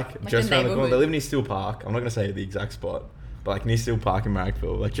live like just the around the corner. They neighborhood. live near Steel Park. I'm not gonna say the exact spot, but like near Steel Park in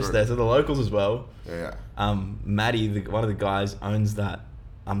Marrickville, like just True. there. So the locals as well. Yeah. Maddie, one of the guys, owns that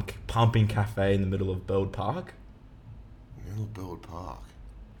pumping cafe in the middle of Beld Park. Middle Beld Park.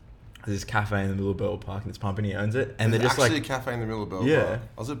 There's this cafe in the middle of Beld Park and it's pumping. He owns it, and There's they're just actually like, a cafe in the middle of Beld Yeah. Park.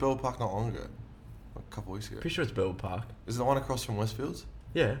 I was at Beld Park not long ago. A couple weeks ago. pretty sure it's Beld Park. Is it the one across from Westfields?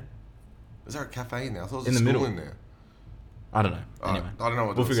 Yeah, Is there a cafe in there? I thought it was In a the school middle. in there. I don't know. Anyway, I don't know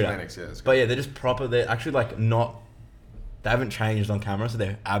what we'll the figure it out. semantics is. But yeah, they're just proper. They're actually like not. They haven't changed on camera, so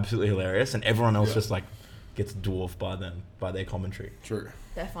they're absolutely hilarious, and everyone else Yeah. just like gets dwarfed by them by their commentary. True.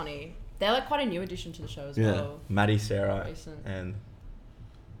 They're funny. They're like quite a new addition to the show as Yeah, well. Maddie, Sarah, Recent. and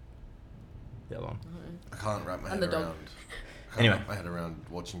the other one. I can't wrap my And head the dog. around. Anyway. Wrap my head around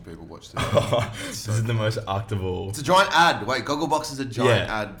watching people watch this. This is the most act of all. It's a giant ad. Wait, Gogglebox is a giant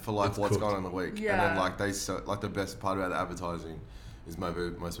Yeah. ad for like It's what's cooked. going on in the week. And Yeah. then like like the best part about the advertising is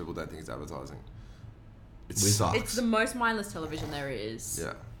most people don't think it's advertising. It Wizard. sucks. It's the most mindless television there is.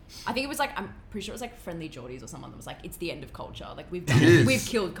 Yeah. I think it was like, I'm pretty sure it was like Friendly Geordies or someone that was like, it's the end of culture. Like we've It is. we've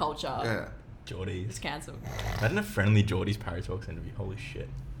killed culture. Yeah. Geordies. It's cancelled. Imagine a friendly Geordies Parry Talks interview. Holy shit.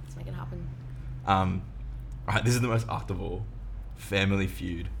 Let's make it happen. Alright, this is the most act of all. Family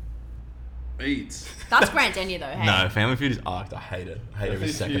Feud. Eats. That's Grant Denyer though, hey? No, Family Feud is arced. I hate it. I hate every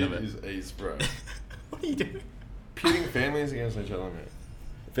second of it. Is eats, bro. What are you doing? Pitting families against each other, man.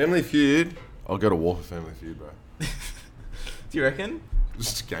 Family Feud. I'll go to war for Family Feud, bro. Do you reckon? It's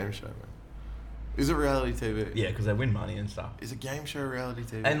just a game show, man. Is it reality TV? Yeah, because they win money and stuff. Is a game show reality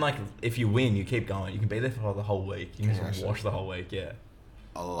TV? And like, if you win, you keep going. You can be there for the whole week. You can Can you just actually? watch the whole week. Yeah.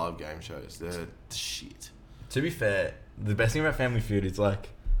 I love game shows. They're the shit. To be fair, the best thing about Family Feud is like,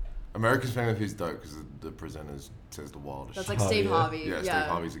 America's Family Feud's dope because the presenters says the wildest That's shit. like Oh, Steve yeah. Harvey. Yeah, Steve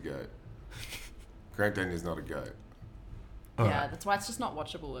Harvey's a goat. Grant Denyer's not a goat. Yeah, alright. that's why it's just not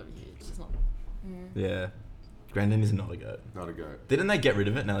watchable over here. It's just not. Yeah, Grandin is not a goat. Not a goat. Didn't they get rid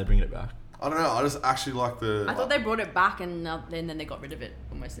of it? Now they're bringing it back. I don't know. I just actually like the. I thought they brought it back and then they got rid of it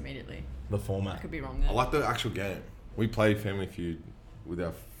almost immediately. The I format. could be wrong there. I like the actual game. We play Family Feud with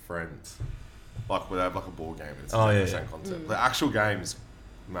our friends. Like we have like a board game. It's Oh, exactly yeah, the same yeah. concept. The actual game's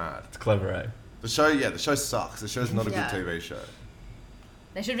mad. It's clever, eh? The show sucks. The show's not a Yeah. good TV show.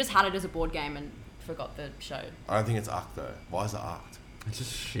 They should have just had it as a board game and forgot the show. I don't think it's Arc though. Why is it Arc? It's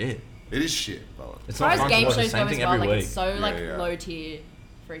just shit. It is shit, but It's As far not as fun to game watch the shows same go as thing well, every like week. it's so like Yeah. low tier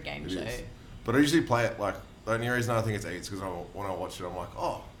for a game it show. is. But I usually play it like the only reason I think it's Eats because when I watch it, I'm like,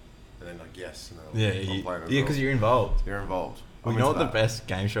 oh, and then like yes, and then Yeah, I'm playing as yeah, well. because you're involved. You're involved. You I'm know into what the that. best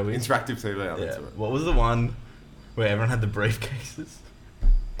game show is? Interactive TV. I'm Yeah. into it. What was the one where everyone had the briefcases?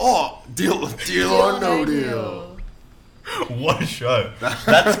 Oh, deal or no deal. What a show!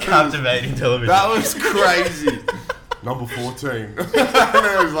 That's captivating television. That was crazy. Number 14. and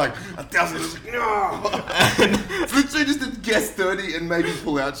then it was like 1,000. It was like, no. It's literally just a guess 30 and maybe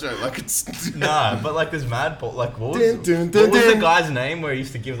pull out show. Like it's. Nah, but like there's mad like what was, Dun, dun, what dun, was the dun. guy's name where he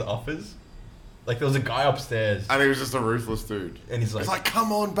used to give the offers? Like there was a guy upstairs And he was just a ruthless dude. and he's like, It's like,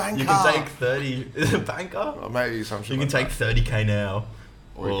 come on, banker. you can take 30. Is it banker? Oh, maybe some shit You can like take that. 30k now,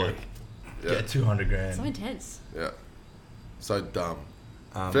 Or or you like Yeah. get 200 So grand. intense. Yeah. So dumb.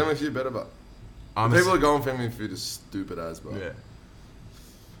 Um, Family Feud better, but I'm a people ce- that go on Family Feud is stupid as, bro. yeah.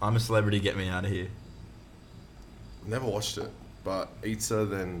 I'm a celebrity. Get me out of here. Never watched it, but Eatsa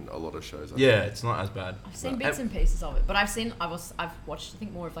than a lot of shows. I Yeah, think. it's not as bad. I've seen No. bits and pieces of it, but I've watched I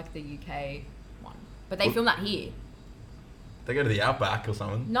think more of like the UK one, but they Well- film that here. They go to the outback or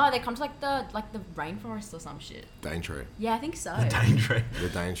something. No, they come to like the rainforest or some shit. Daintree. Yeah, I think so. The Daintree. The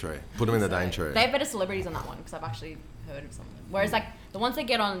Daintree. Put them in the Daintree. They have better celebrities on that one because I've actually heard of some of them. Whereas like the ones they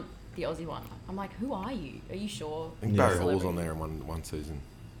get on the Aussie one, I'm like, who are you? Are you sure? I think Yeah. Barry Hall's on there in one season.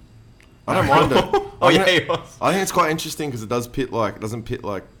 I don't mind it. Oh yeah, he was. I think it's quite interesting because it doesn't pit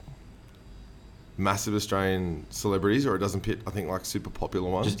like massive Australian celebrities, or it doesn't pit, I think, like super popular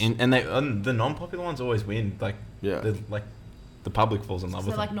ones. And the non-popular ones always win. Like Yeah. The public falls in love So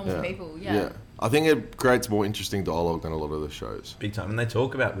with like them. normal people, yeah. I think it creates more interesting dialogue than a lot of the shows. Big time, and they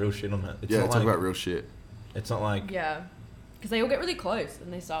talk about real shit on it. It's Yeah, not talk like, about real shit. It's not like Yeah. Because they all get really close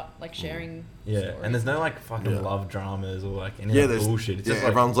and they start like sharing. yeah, stories. and there's no like fucking Yeah. love dramas or like any Yeah, of that there's bullshit. It's just like,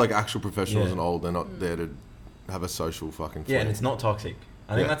 everyone's like actual professionals Yeah. and old. They're not there to have a social fucking. yeah, fling. and it's not toxic.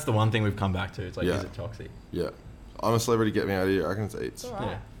 I think Yeah. that's the one thing we've come back to. It's like, Yeah. is it toxic? Yeah, I'm a celebrity. Get me out of here. I reckon it's It's Eats. alright.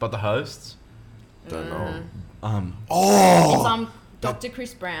 Yeah, but the hosts, Don't know. um, Oh, It's Dr.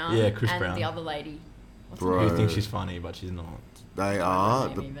 Chris Brown. Yeah, Chris and Brown. the other lady. What's Bro. her you name? think she's funny, but she's not. they I are don't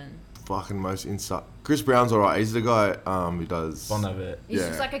know the her name even. fucking most inside. Chris Brown's alright. He's the guy who does. Fond of it. He's Yeah.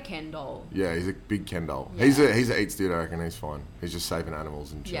 just like a Ken doll. Yeah, he's a big Ken doll. Yeah. He's a Eats dude. I reckon he's fine. He's just saving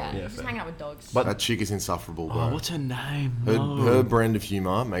animals and chilling. Yeah, Yeah, just fair. hang out with dogs. But- That chick is insufferable, bro. Oh, what's her name? her, No. her brand of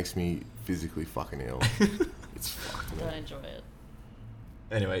humor makes me physically fucking ill. It's fucked, I man. don't enjoy it.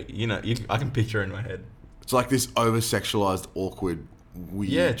 Anyway, I can picture her in my head. It's like this over sexualized, awkward,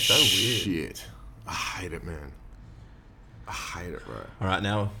 weird Yeah, it's so weird. shit. I hate it, man. I hate it, bro. All right,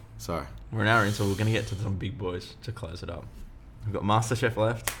 now Sorry. we're an hour in, so we're gonna get to some big boys to close it up. We've got MasterChef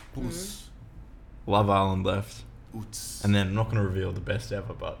left, Oots. Love Island left, Oots. and then I'm not gonna reveal the best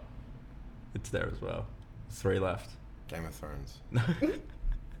ever, but it's there as well. 3 left. Game of Thrones.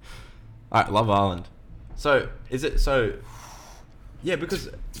 All right, Love Island. So is it so? Yeah, because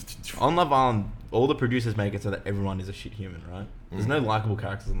on Love Island, all the producers make it so that everyone is a shit human, right? There's no likable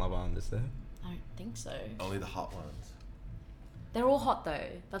characters in Love Island, is there? I don't think so. Only the hot ones. They're all hot though.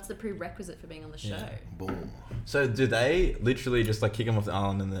 That's the prerequisite for being on the show. Yeah. Boom. So do they literally just like kick them off the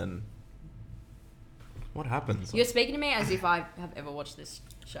island and then what happens? You're speaking to me as if I have ever watched this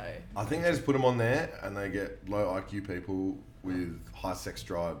show. I think they just put them on there and they get low IQ people with high sex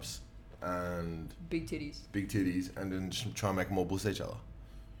drives and Big titties. big titties and then just try and make them all bullshit each other.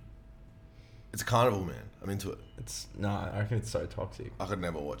 It's a carnival, man. I'm into it. I reckon it's so toxic. I could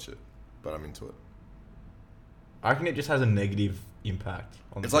never watch it, but I'm into it. I reckon it just has a negative impact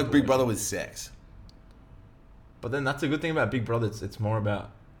on. It's the like people Big that- Brother with sex. But then that's a good thing about Big Brother. It's more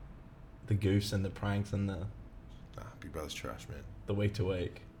about the goose and the pranks and the Nah, Big Brother's trash, man. week to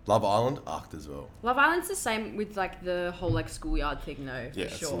week. Love Island, arced as well. Love Island's the same with like the whole like schoolyard thing though. Yeah,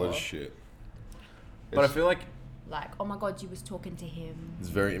 for it's sure. a lot of shit. But I feel like Like, oh my god, you was talking to him. It's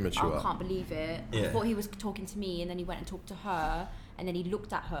very I immature. can't believe it. I Yeah. thought he was talking to me, and then he went and talked to her, and then he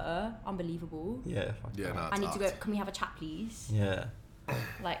looked at her. Unbelievable. yeah, fuck Yeah, that. nah, I it's need to go. arced. Can we have a chat, please? Yeah,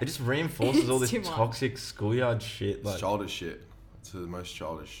 Like, it just reinforces all It's this too much. toxic schoolyard shit. It's Like, childish shit. It's the most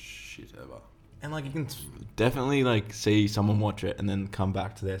childish shit ever. and like you can definitely like see someone watch it and then come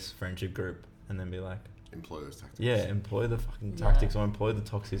back to their friendship group and then be like, Employ those tactics. yeah, employ the fucking Yeah. tactics or employ the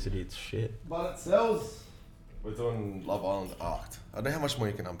toxicity. It's shit. But it sells. We're doing Love Island arced. I don't know how much more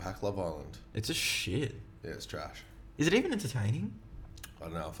you can unpack Love Island. It's just shit. Yeah, it's trash. Is it even entertaining? I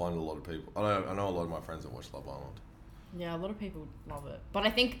don't know. I find a lot of people. I know a lot of my friends that watch Love Island. yeah, a lot of people love it, but I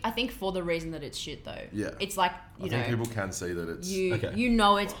think for the reason that it's shit though. Yeah. It's like I you think know. people can see that it's. Okay. You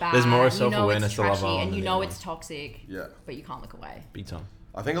know it's bad. There's more you know self-awareness it's to Love trashy, Island and than you the know other it's toxic, Yeah. but you can't look away. Big time.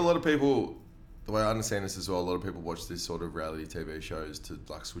 I think a lot of people. The way I understand this as well, a lot of people watch these sort of reality TV shows to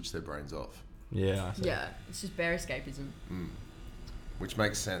like switch their brains off, Yeah. I see. Yeah, it's just bare escapism. which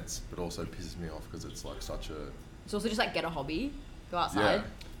makes sense, but also pisses me off because it's like such a. It's also just like get a hobby, go outside. Yeah.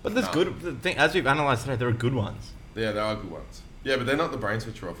 But there's No. good. The thing, as we've analysed today, there are good ones. Yeah, there are good ones. Yeah, but they're not the brain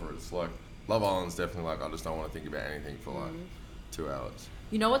switcher offers. Like Love Island's definitely like I just don't want to think about anything for like 2 hours.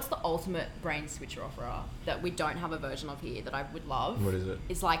 You know what's the ultimate brain switcher offer that we don't have a version of here that I would love? What is it?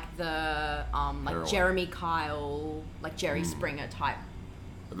 It's like the like Heroin. Jeremy Kyle, like Jerry Springer type.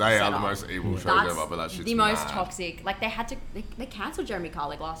 They are the setup. most evil shows That's ever, but that shit's the most mad. toxic. Like they had to, they cancelled Jeremy Kyle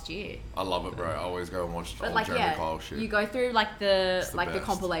like last year. I love it, bro. I always go and watch But old like Jeremy yeah, Kyle shit. you go through like the It's the like the best.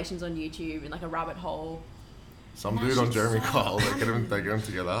 compilations on YouTube and like a rabbit hole. Some That dude on shit's Jeremy so Kyle, they funny. get them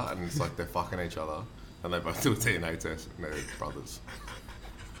together, and it's like they're fucking each other, and they both do a DNA test, and they're brothers.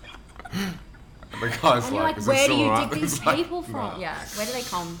 And the guy's And you're like, like, "Is where this do still you alright?" dig these It's like, people from? "Nah." Yeah, where do they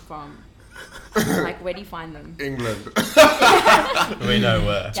come from? Like, where do you find them? England. We know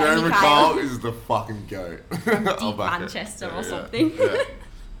where. Jeremy Kyle. Kyle is the fucking goat. I'll Deep back it. Manchester Yeah, or yeah, something. Yeah.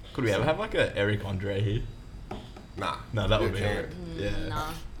 Could we ever have like a Eric Andre here? Nah. No, that you would be can't. weird. Yeah.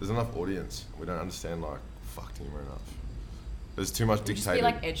 Nah. There's enough audience. We don't understand like fucked humor enough. There's too much It'd just dictated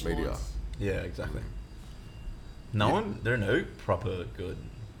be like edgelords. media. Yeah, exactly. There are no proper good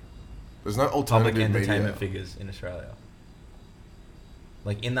There's no public alternative entertainment media. figures in Australia.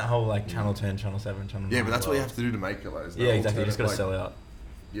 Like in that whole like Channel 10, Channel 7, Channel 9 Yeah, but that's what you world. have to do to make it. Like, there's no Yeah, exactly. You just alternate, gotta like, sell out.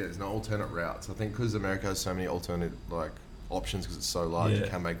 Yeah, there's no alternate routes. I think because America has so many alternate like options because it's so large, you Yeah.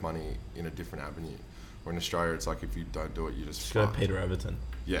 can make money in a different avenue. Where in Australia, it's like if you don't do it, you just Just go fucked. Peter Overton.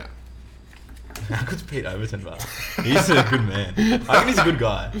 Yeah. How good's Pete Overton, but he's a good man. I think he's a good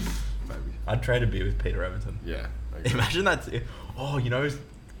guy. Maybe. I'd trade a beer with Peter Overton. Yeah. I agree. Imagine that's it. Oh, you know who's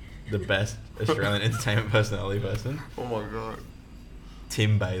the best Australian entertainment personality person? Oh my god.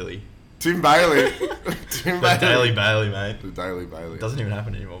 Tim Bailey. Tim Bailey. Tim The Daily Bailey, mate. The Daily Bailey. It doesn't even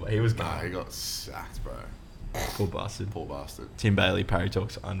happen anymore, but he was Nah, gone. he got sacked, bro. Poor bastard. Poor bastard. Tim Bailey, Parry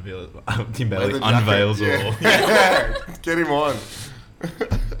Talks, unveil. Tim Wear Bailey the jacket. unveils Yeah. all. Yeah. Get him on.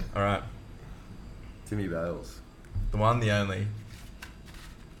 All right. Timmy Bales. The one, the only.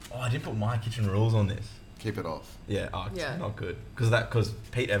 Oh, I didn't put My Kitchen Rules on this. Keep it off. Yeah, it's Yeah. not good. Because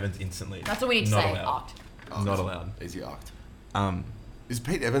Pete Evans instantly. That's what we need to not say. allowed. Arced. Not allowed. Easy arced. Um, Is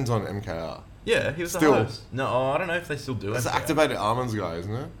Pete Evans on MKR? yeah, he was Still. the host. No, I don't know if they still do That's it. the activated almonds guy,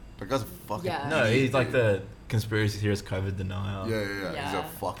 isn't it? That guy's a fucking Yeah. No, idiot, he's like dude. the conspiracy theorist, COVID denier. Yeah. He's a Yeah.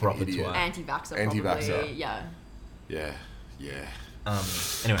 fucking Proper idiot. twat. Anti-vaxxer. Anti-vaxxer. Probably. Yeah. Yeah.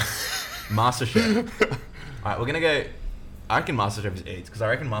 Anyway, MasterChef. Alright, we're gonna go. I reckon MasterChef is eats because I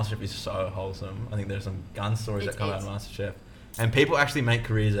reckon MasterChef is so wholesome. I think there's some gun stories It's that come out eats. of MasterChef, and people actually make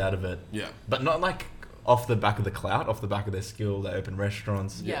careers out of it. Yeah. But not like off the back of the clout, off the back of their skill. They open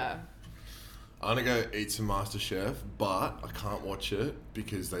restaurants. Yeah. I'm gonna go eat some MasterChef, but I can't watch it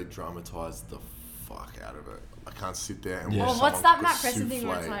because they dramatize the fuck out of it. I can't sit there and Yeah. watch Oh, what's someone that Matt cook Preston thing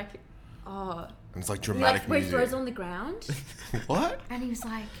where it's souffle. like, oh, And it's like he dramatic like where he music. throws on the ground, What? and he was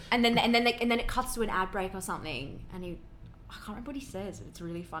like, and then it cuts to an ad break or something, and I can't remember what he says. It's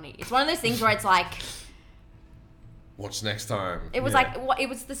really funny. It's one of those things where it's like, Watch next time. it was Yeah. like, it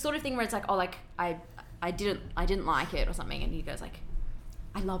was the sort of thing where it's like, oh, like I didn't like it or something, and he goes like,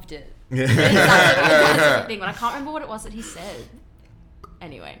 I loved it. Yeah. It's that sort of thing, but I can't remember what it was that he said.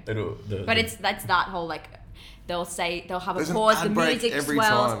 Anyway, but that's that whole like. They'll have a There's an pause, the ad break music every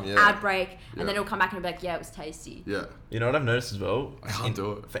swells, time, yeah. ad break, and Yeah. then it'll come back and it'll be like, yeah, it was tasty. Yeah. You know what I've noticed as well? I can't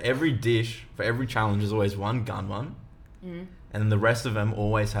do it. For every dish, for every challenge, there's always one gun one. Mm. And then the rest of them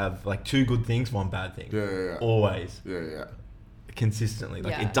always have like two good things, one bad thing. Yeah. Always. Yeah. Consistently.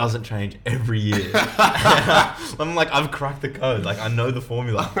 Like Yeah. it doesn't change every year. I'm like, I've cracked the code. Like I know the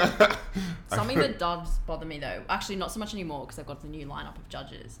formula. Something that does bother me though, actually not so much anymore because they've got the new lineup of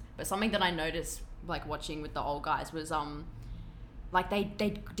judges, but something that I noticed like watching with the old guys was like they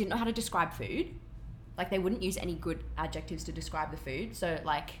didn't know how to describe food. Like they wouldn't use any good adjectives to describe the food. So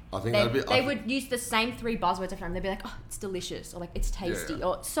like I think that'd be- they would use the same three buzzwords every time. They'd be like, oh, it's delicious, or like it's tasty, Yeah.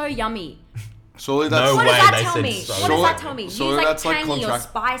 or so yummy. Surely that's No What way, does that they tell said me? so. What does Surely- that tell me? Use surely like that's, like, tangy or contract-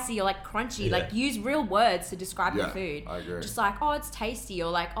 spicy or like crunchy. Yeah. Like use real words to describe Yeah, the food. I agree. Just like, oh, it's tasty, or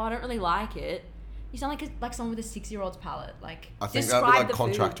like, oh, I don't really like it. You sound like someone with a 6-year-old's palate. Like I think describe that'd be like the food.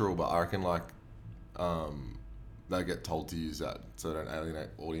 contractual, but I reckon like they get told to use that so they don't alienate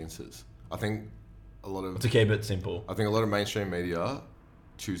audiences. I think a lot of To keep it simple. mainstream media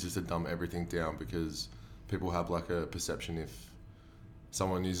chooses to dumb everything down because people have like a perception if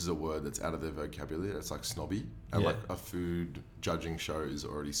someone uses a word that's out of their vocabulary, it's like snobby. And Yeah. like a food judging show is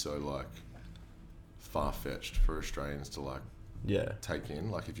already so like far-fetched for Australians to like Yeah. take in.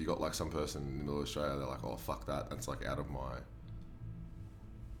 Like if you got like some person in the middle of Australia, they're like, oh fuck that, that's like out of my,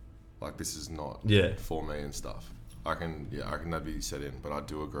 like this is not Yeah. for me and stuff. I reckon that'd be set in, but I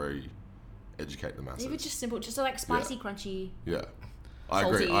do agree, educate the masses. Maybe just simple, just like spicy, crunchy. Yeah, I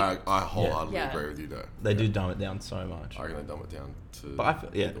agree. Salty. I wholeheartedly Yeah. agree with you though. They do dumb it down so much. I reckon they dumb it down to But I feel,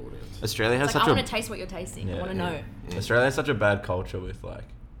 yeah. the audience. Australia has It's like such I a want to taste what you're tasting. I Yeah, want to yeah. know. Australia has such a bad culture with like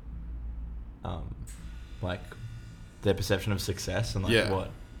their perception of success and like Yeah.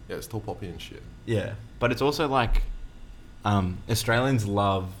 what. Yeah, it's tall poppy and shit. Yeah, but it's also like Australians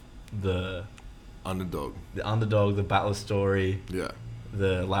love the Underdog. underdog, the battler story, Yeah,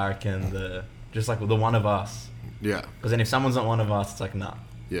 the larrikin, the just like the one of us. yeah, Because then if someone's not one of us, it's like nah.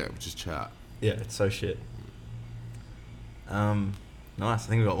 yeah. Which is chat. Yeah, it's so shit. Nice. I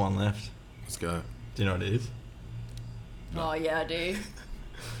think we got one left. Let's go. Do you know what it is? Oh yeah, I do.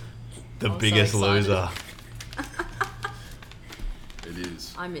 The I'm so Biggest excited. Loser. It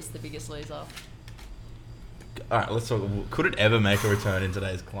is. I missed The Biggest Loser. All right, let's talk. Could it ever make a return in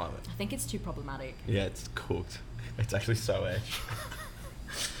today's climate? I think it's too problematic. Yeah, it's cooked. It's actually so edge.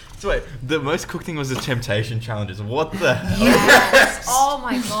 So wait, the most cooked thing was the temptation challenges. What the hell? Yes. Oh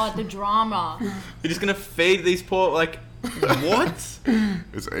my god, the drama. You're just gonna feed these poor what?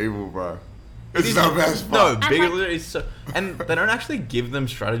 It's evil, bro. It's the best No, part. Big like- Loser is so, and they don't actually give them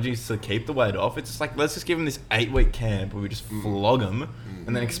strategies to keep the weight off. It's just like, let's just give them this 8-week camp where we just flog them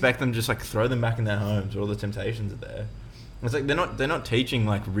and then expect them to just like throw them back in their homes where all the temptations are there. It's like they're not teaching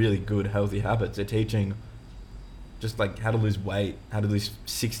like really good healthy habits. They're teaching just like how to lose weight, how to lose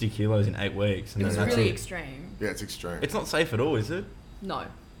 60 kilos in 8 weeks. And It's then that's really it. extreme. Yeah, it's extreme. It's not safe at all, is it? No.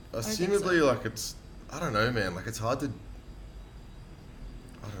 Assumedly, like it's, I don't know, man. Like it's hard to.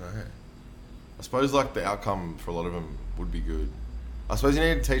 I don't know. I suppose like the outcome for a lot of them would be good. I suppose you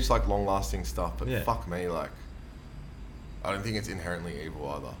need to teach like long-lasting stuff, but Yeah. fuck me, like I don't think it's inherently evil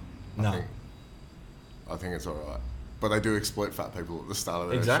either. No. I think it's alright. But they do exploit fat people at the start of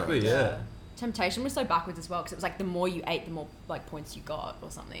their Exactly, shows. yeah. Temptation was so backwards as well because it was like the more you ate, the more like points you got or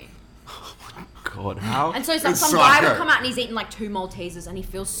something. God, how? And so some It's guy psycho. would come out and he's eating like 2 Maltesers and he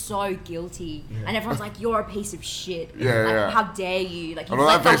feels so guilty. Yeah. And everyone's like, "You're a piece of shit. Yeah, like, yeah. How dare you? Like you I know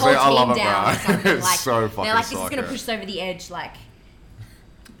let that the whole face, I love team it, down bro. or something." It's Like so fucking they're like, "This is gonna psycho. push us over the edge." Like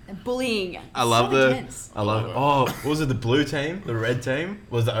bullying. I love so the. intense. I love. Oh, what was it? The blue team, the red team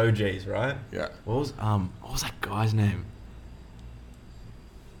was the OGs, right? Yeah. What was that guy's name?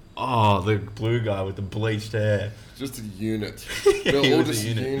 Oh, the blue guy with the bleached hair. Just a unit. Yeah, They're he all was a just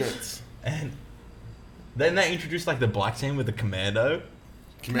unit. units. And then they introduced like the black team with the commando.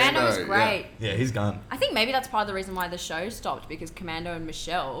 Commando was yeah. great. Yeah, he's gone. I think maybe that's part of the reason why the show stopped because Commando and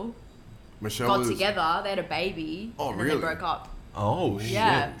Michelle Michelle got was, together. They had a baby. Oh, and then really? They broke up. Oh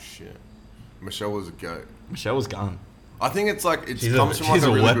Yeah. Oh, shit. Michelle was a goat. Michelle was gone. I think it's like it She's comes a- from like she's a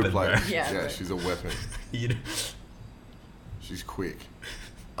a really weapon, good place. bro. Yeah, Yeah, but- she's a weapon. You She's quick.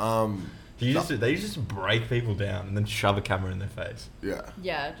 they just break people down and then shove a camera in their face. Yeah.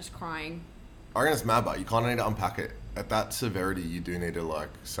 Yeah, just crying. I reckon it's mad, but you kind of need to unpack it. At that severity, you do need to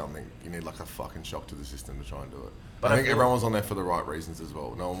you need like a fucking shock to the system to try and do it. But But I think I feel- everyone was on there for the right reasons as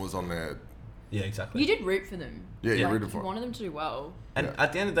well. No one was on there. Yeah, exactly. You did root for them. Yeah, you Like, rooted for You them. wanted them to do well. And Yeah.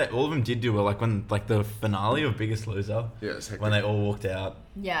 at the end of the day, all of them did do well. Like when the finale of Biggest Loser, Yeah, it's hectic. when they all walked out.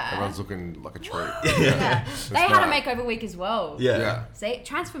 Yeah. Everyone's looking like a treat. Yeah. They had a mad. makeover week as well. Yeah. Yeah. See,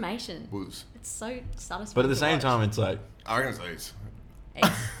 transformation. Was. It's so satisfying. But at the to same watch. time, it's like I reckon it's ace.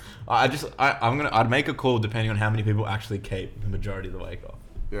 Ace. I'd make a call depending on how many people actually keep the majority of the week off.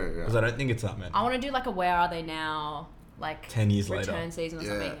 Yeah, Because yeah. I don't think it's that many. I want to do like a Where Are They Now, like 10 years return later. season or Yeah.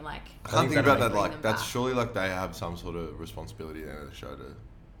 something. Like I can't think that'd about that. make- bring Like them that's back. surely like they have some sort of responsibility at the end of the show to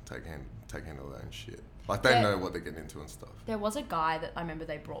take hand of that and shit. Like they Yeah. know what they're getting into and stuff. there was a guy that I remember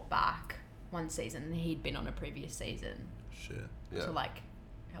they brought back one season, and he'd been on a previous season Shit. Yeah. to like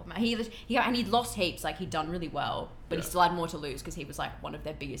help him out. He'd lost heaps. Like he'd done really well, but he Yeah. still had more to lose because he was like one of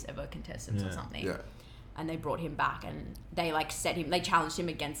their biggest ever contestants or Yeah. something. Yeah. And they brought him back, and they like they challenged him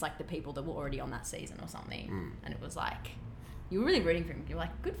against like the people that were already on that season or something. Mm. And it was like you were really rooting for him. You're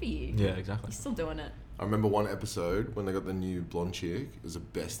like, good for you. Yeah, exactly. You're still doing it. I remember one episode when they got the new blonde chick. It was the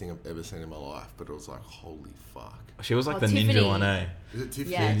best thing I've ever seen in my life. But it was like, holy fuck. She was like Oh, the Tiffany. ninja one, eh? Is it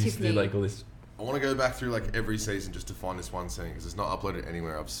Tiffany? Yeah, She used to do Tiffany. like all this. I want to go back through like every season just to find this one scene because it's not uploaded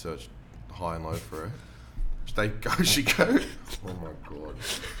anywhere. I've searched high and low for it. She goes. Oh my god.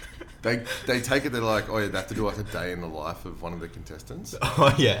 They take it. They're like, oh yeah, they have to do like a day in the life of one of the contestants.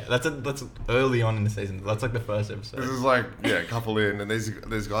 Oh yeah, that's early on in the season. That's like the first This episode. is like a couple in, and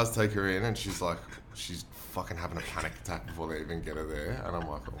these guys take her in, and she's fucking having a panic attack before they even get her there, and I'm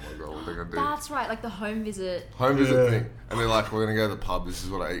like, oh my god, what are they gonna do? That's right, like the home visit. Home visit Yeah. thing, and they're like, we're gonna go to the pub. This is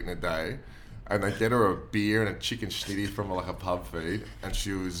what I eat in a day. And they get her a beer and a chicken schnitty from like a pub feed, and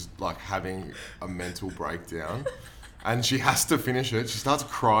she was like having a mental breakdown, and she has to finish it. She starts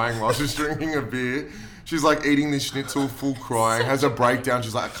crying while she's drinking a beer. She's like eating this schnitzel, full crying, has a breakdown.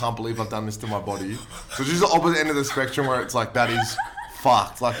 She's like, I can't believe I've done this to my body. So she's the opposite end of the spectrum where it's like that is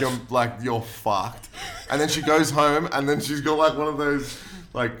fucked, like you're fucked. And then she goes home, and then she's got like one of those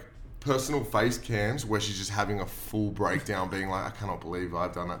like personal face cams where she's just having a full breakdown being like, I cannot believe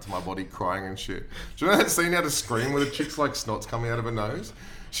I've done that to my body, crying and shit. Do you know that scene how to scream where the chick's like snot's coming out of her nose?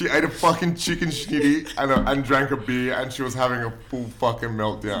 She ate a fucking chicken schnitty and drank a beer, and she was having a full fucking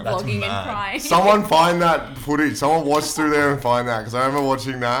meltdown. That's Vlogging and mad. crying. Someone find that footage. Someone watch through there and find that, because I remember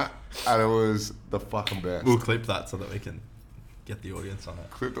watching that and it was the fucking best. We'll clip that so that we can get the audience on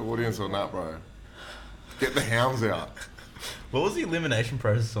it. Clip the audience on that, bro. Get the hounds out. What was the elimination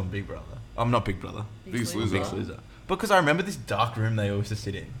process on Big Brother? I'm not Big Brother. Biggest Loser. Loser. Big Loser. Because I remember this dark room they used to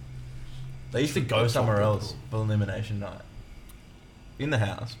sit in. They used to go somewhere else for elimination night. In the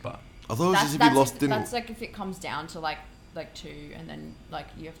house, but I thought it was That's, just if that's, you lost, didn't that's like if it comes down to like like 2, and then like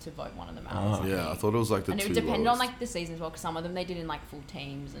you have to vote one of them out. Oh. Or something. Yeah, I thought it was like the and it 2 would depend lowest. on like the season as well, because some of them they did in like full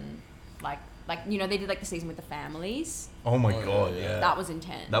teams, and like you know they did like the season with the families. Oh my Oh, god, yeah. yeah. That was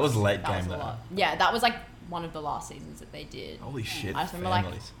intense. That was late That game was a though. lot. Yeah, that was like one of the last seasons that they did. Holy shit, I just remember like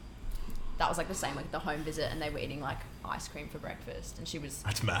families. that was like the same like the home visit, and they were eating like ice cream for breakfast, and she was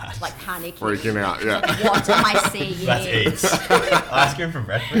That's mad. like panicking, Freaking out, yeah. Like, what am I seeing? That's eats. Ice cream for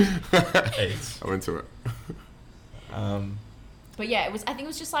breakfast? Eats. I'm into it. But yeah, it was. I think it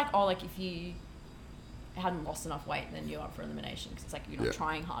was just like, oh, like if you hadn't lost enough weight, then you're up for elimination, because it's like you're not Yeah.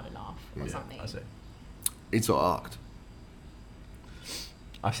 trying hard enough or Yeah, something. I see. Eats or arced?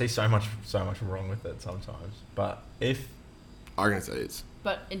 I see so much wrong with it sometimes. But if I reckon it's eats.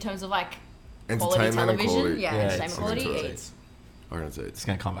 But in terms of like quality Entertainment and television, quality. yeah, Yeah, entertainment it's quality, something to it. it's I reckon it's it's eats.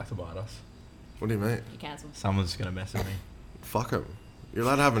 gonna come back to bite us, What do you mean? you cancel. someone's gonna mess with me. Fuck 'em. You're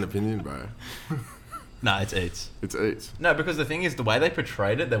allowed to have an opinion, bro. No, it's eats. It's eats. No, because the thing is, the way they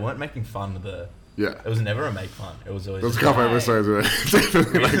portrayed it, they weren't making fun of the. Yeah. It was never a make fun. It was always. There's a just couple No. episodes where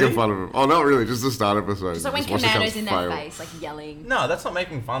definitely Really? making fun of him. Oh, not really, just the start episode. Just like when watch the Commando's cunts in their fail. face, like yelling. No, that's not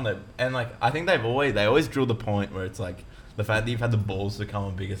making fun though. And like, I think they always drill the point where it's like the fact that you've had the balls to come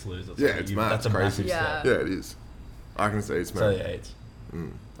on Biggest Loser. Yeah, it's mad, That's a it's crazy. massive Yeah. step. Yeah, it is. I reckon it's eats, So man. yeah, it's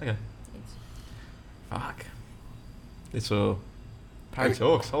Mm. okay. It's- Fuck. This will. Parry Any-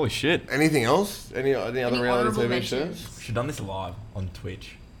 Talks. Holy shit. Anything else? Any other Any reality honourable TV mentions? shows? We should have done this live on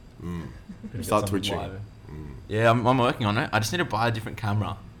Twitch. Mm. Could get Start something twitching. live. Mm. Yeah, I'm working on it. I just need to buy a different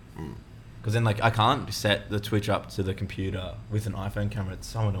camera. Mm. Because then, like, I can't set the Twitch up to the computer with an iPhone camera. It's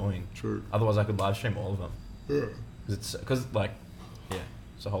so annoying. True. Otherwise, I could live stream all of them. Yeah. Because, like, yeah,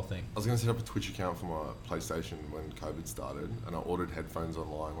 it's the whole thing. I was going to set up a Twitch account for my PlayStation when COVID started, and I ordered headphones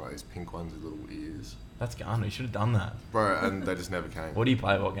online, like these pink ones with little ears. That's gone. You should have done that. Bro, and they just never came. What do you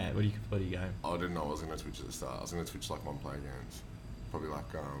play? What game? What do you game? I didn't know I was going to Twitch at the start. I was going to Twitch like one-player games. Probably like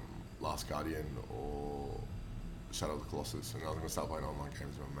Last Guardian or Shadow of the Colossus, and I was going to start playing online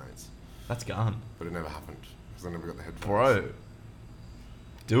games with my mates. That's gone. But it never happened, because I never got the headphones. Bro.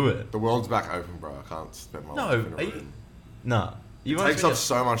 Do it. The world's back open, bro. I can't spend my No, life in a are you- room. Nah. You It won't takes be up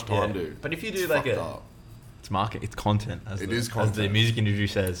so much time, yeah. dude. But if you It's do like fucked a, up. it's market, it's content. As It the, is As the content. music industry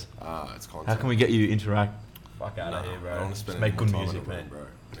says. It's content. How can we get you to interact? Fuck out Nah, of here, bro. I don't want to Just spend make any good more time music, in a man. room, bro.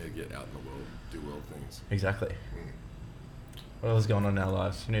 I need to get out in the world, do world things. Exactly. Mm. What else is going on in our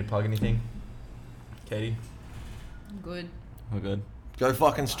lives? You need to plug anything? Katie? Good. We're good. Go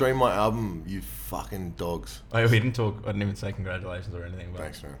fucking stream my album, you fucking dogs. Oh, we didn't talk. I didn't even say congratulations or anything. But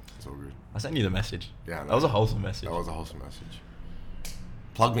Thanks, man. It's all good. I sent you the message. Yeah, I know. That was a wholesome message. That was a wholesome message.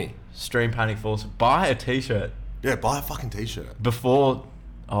 Plug me. Stream Panic Force. Buy a T-shirt Yeah, buy a fucking t-shirt. before.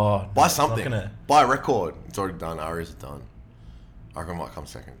 Oh, Buy it's not something. gonna- Buy a record. It's already done. Arias are done. I reckon it might come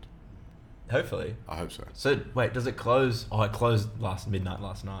second. Hopefully. I hope so. So wait, does it close? Oh, it closed midnight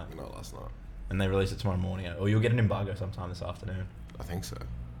last night, You know, last night. and they release it tomorrow morning. Or you'll get an embargo sometime this afternoon. I think so.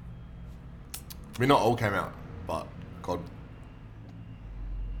 I mean, not all came out, but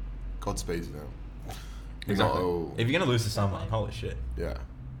Godspeed to them. Not all, If you're gonna lose to someone, holy shit, yeah.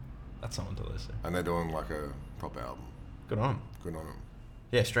 that's someone to lose to. And they're doing like a proper album. Good on 'em. Good on them.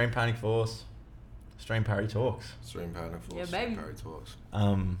 Yeah, Stream Panic Force. Stream Parry Talks. Stream Pattern Force. Yeah, baby. Parry Talks.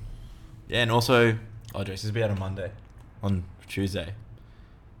 Yeah, and also, oh, Jace, this will be out on Monday, on Tuesday.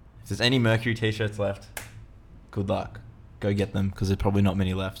 If there's any Mercury T-shirts left, good luck. Go get them, because there's probably not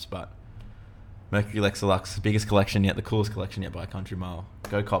many left, but Mercury Lex Deluxe, biggest collection yet, the coolest collection yet by a country mile.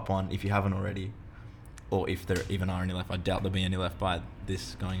 Go cop one if you haven't already, or if there even are any left. I doubt there'll be any left by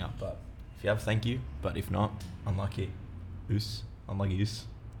this going up, but if you have, thank you. But if not, unlucky. Oos. Unlucky oos.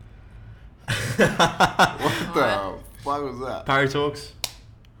 What the fuck was that? Parry Talks.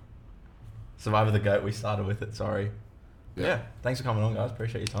 Survivor the Goat, we started with it, sorry. Yeah. Yeah. Thanks for coming on, guys.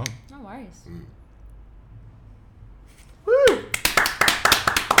 Appreciate your time. No worries. Mm. Woo!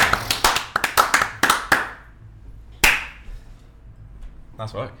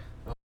 Nice work.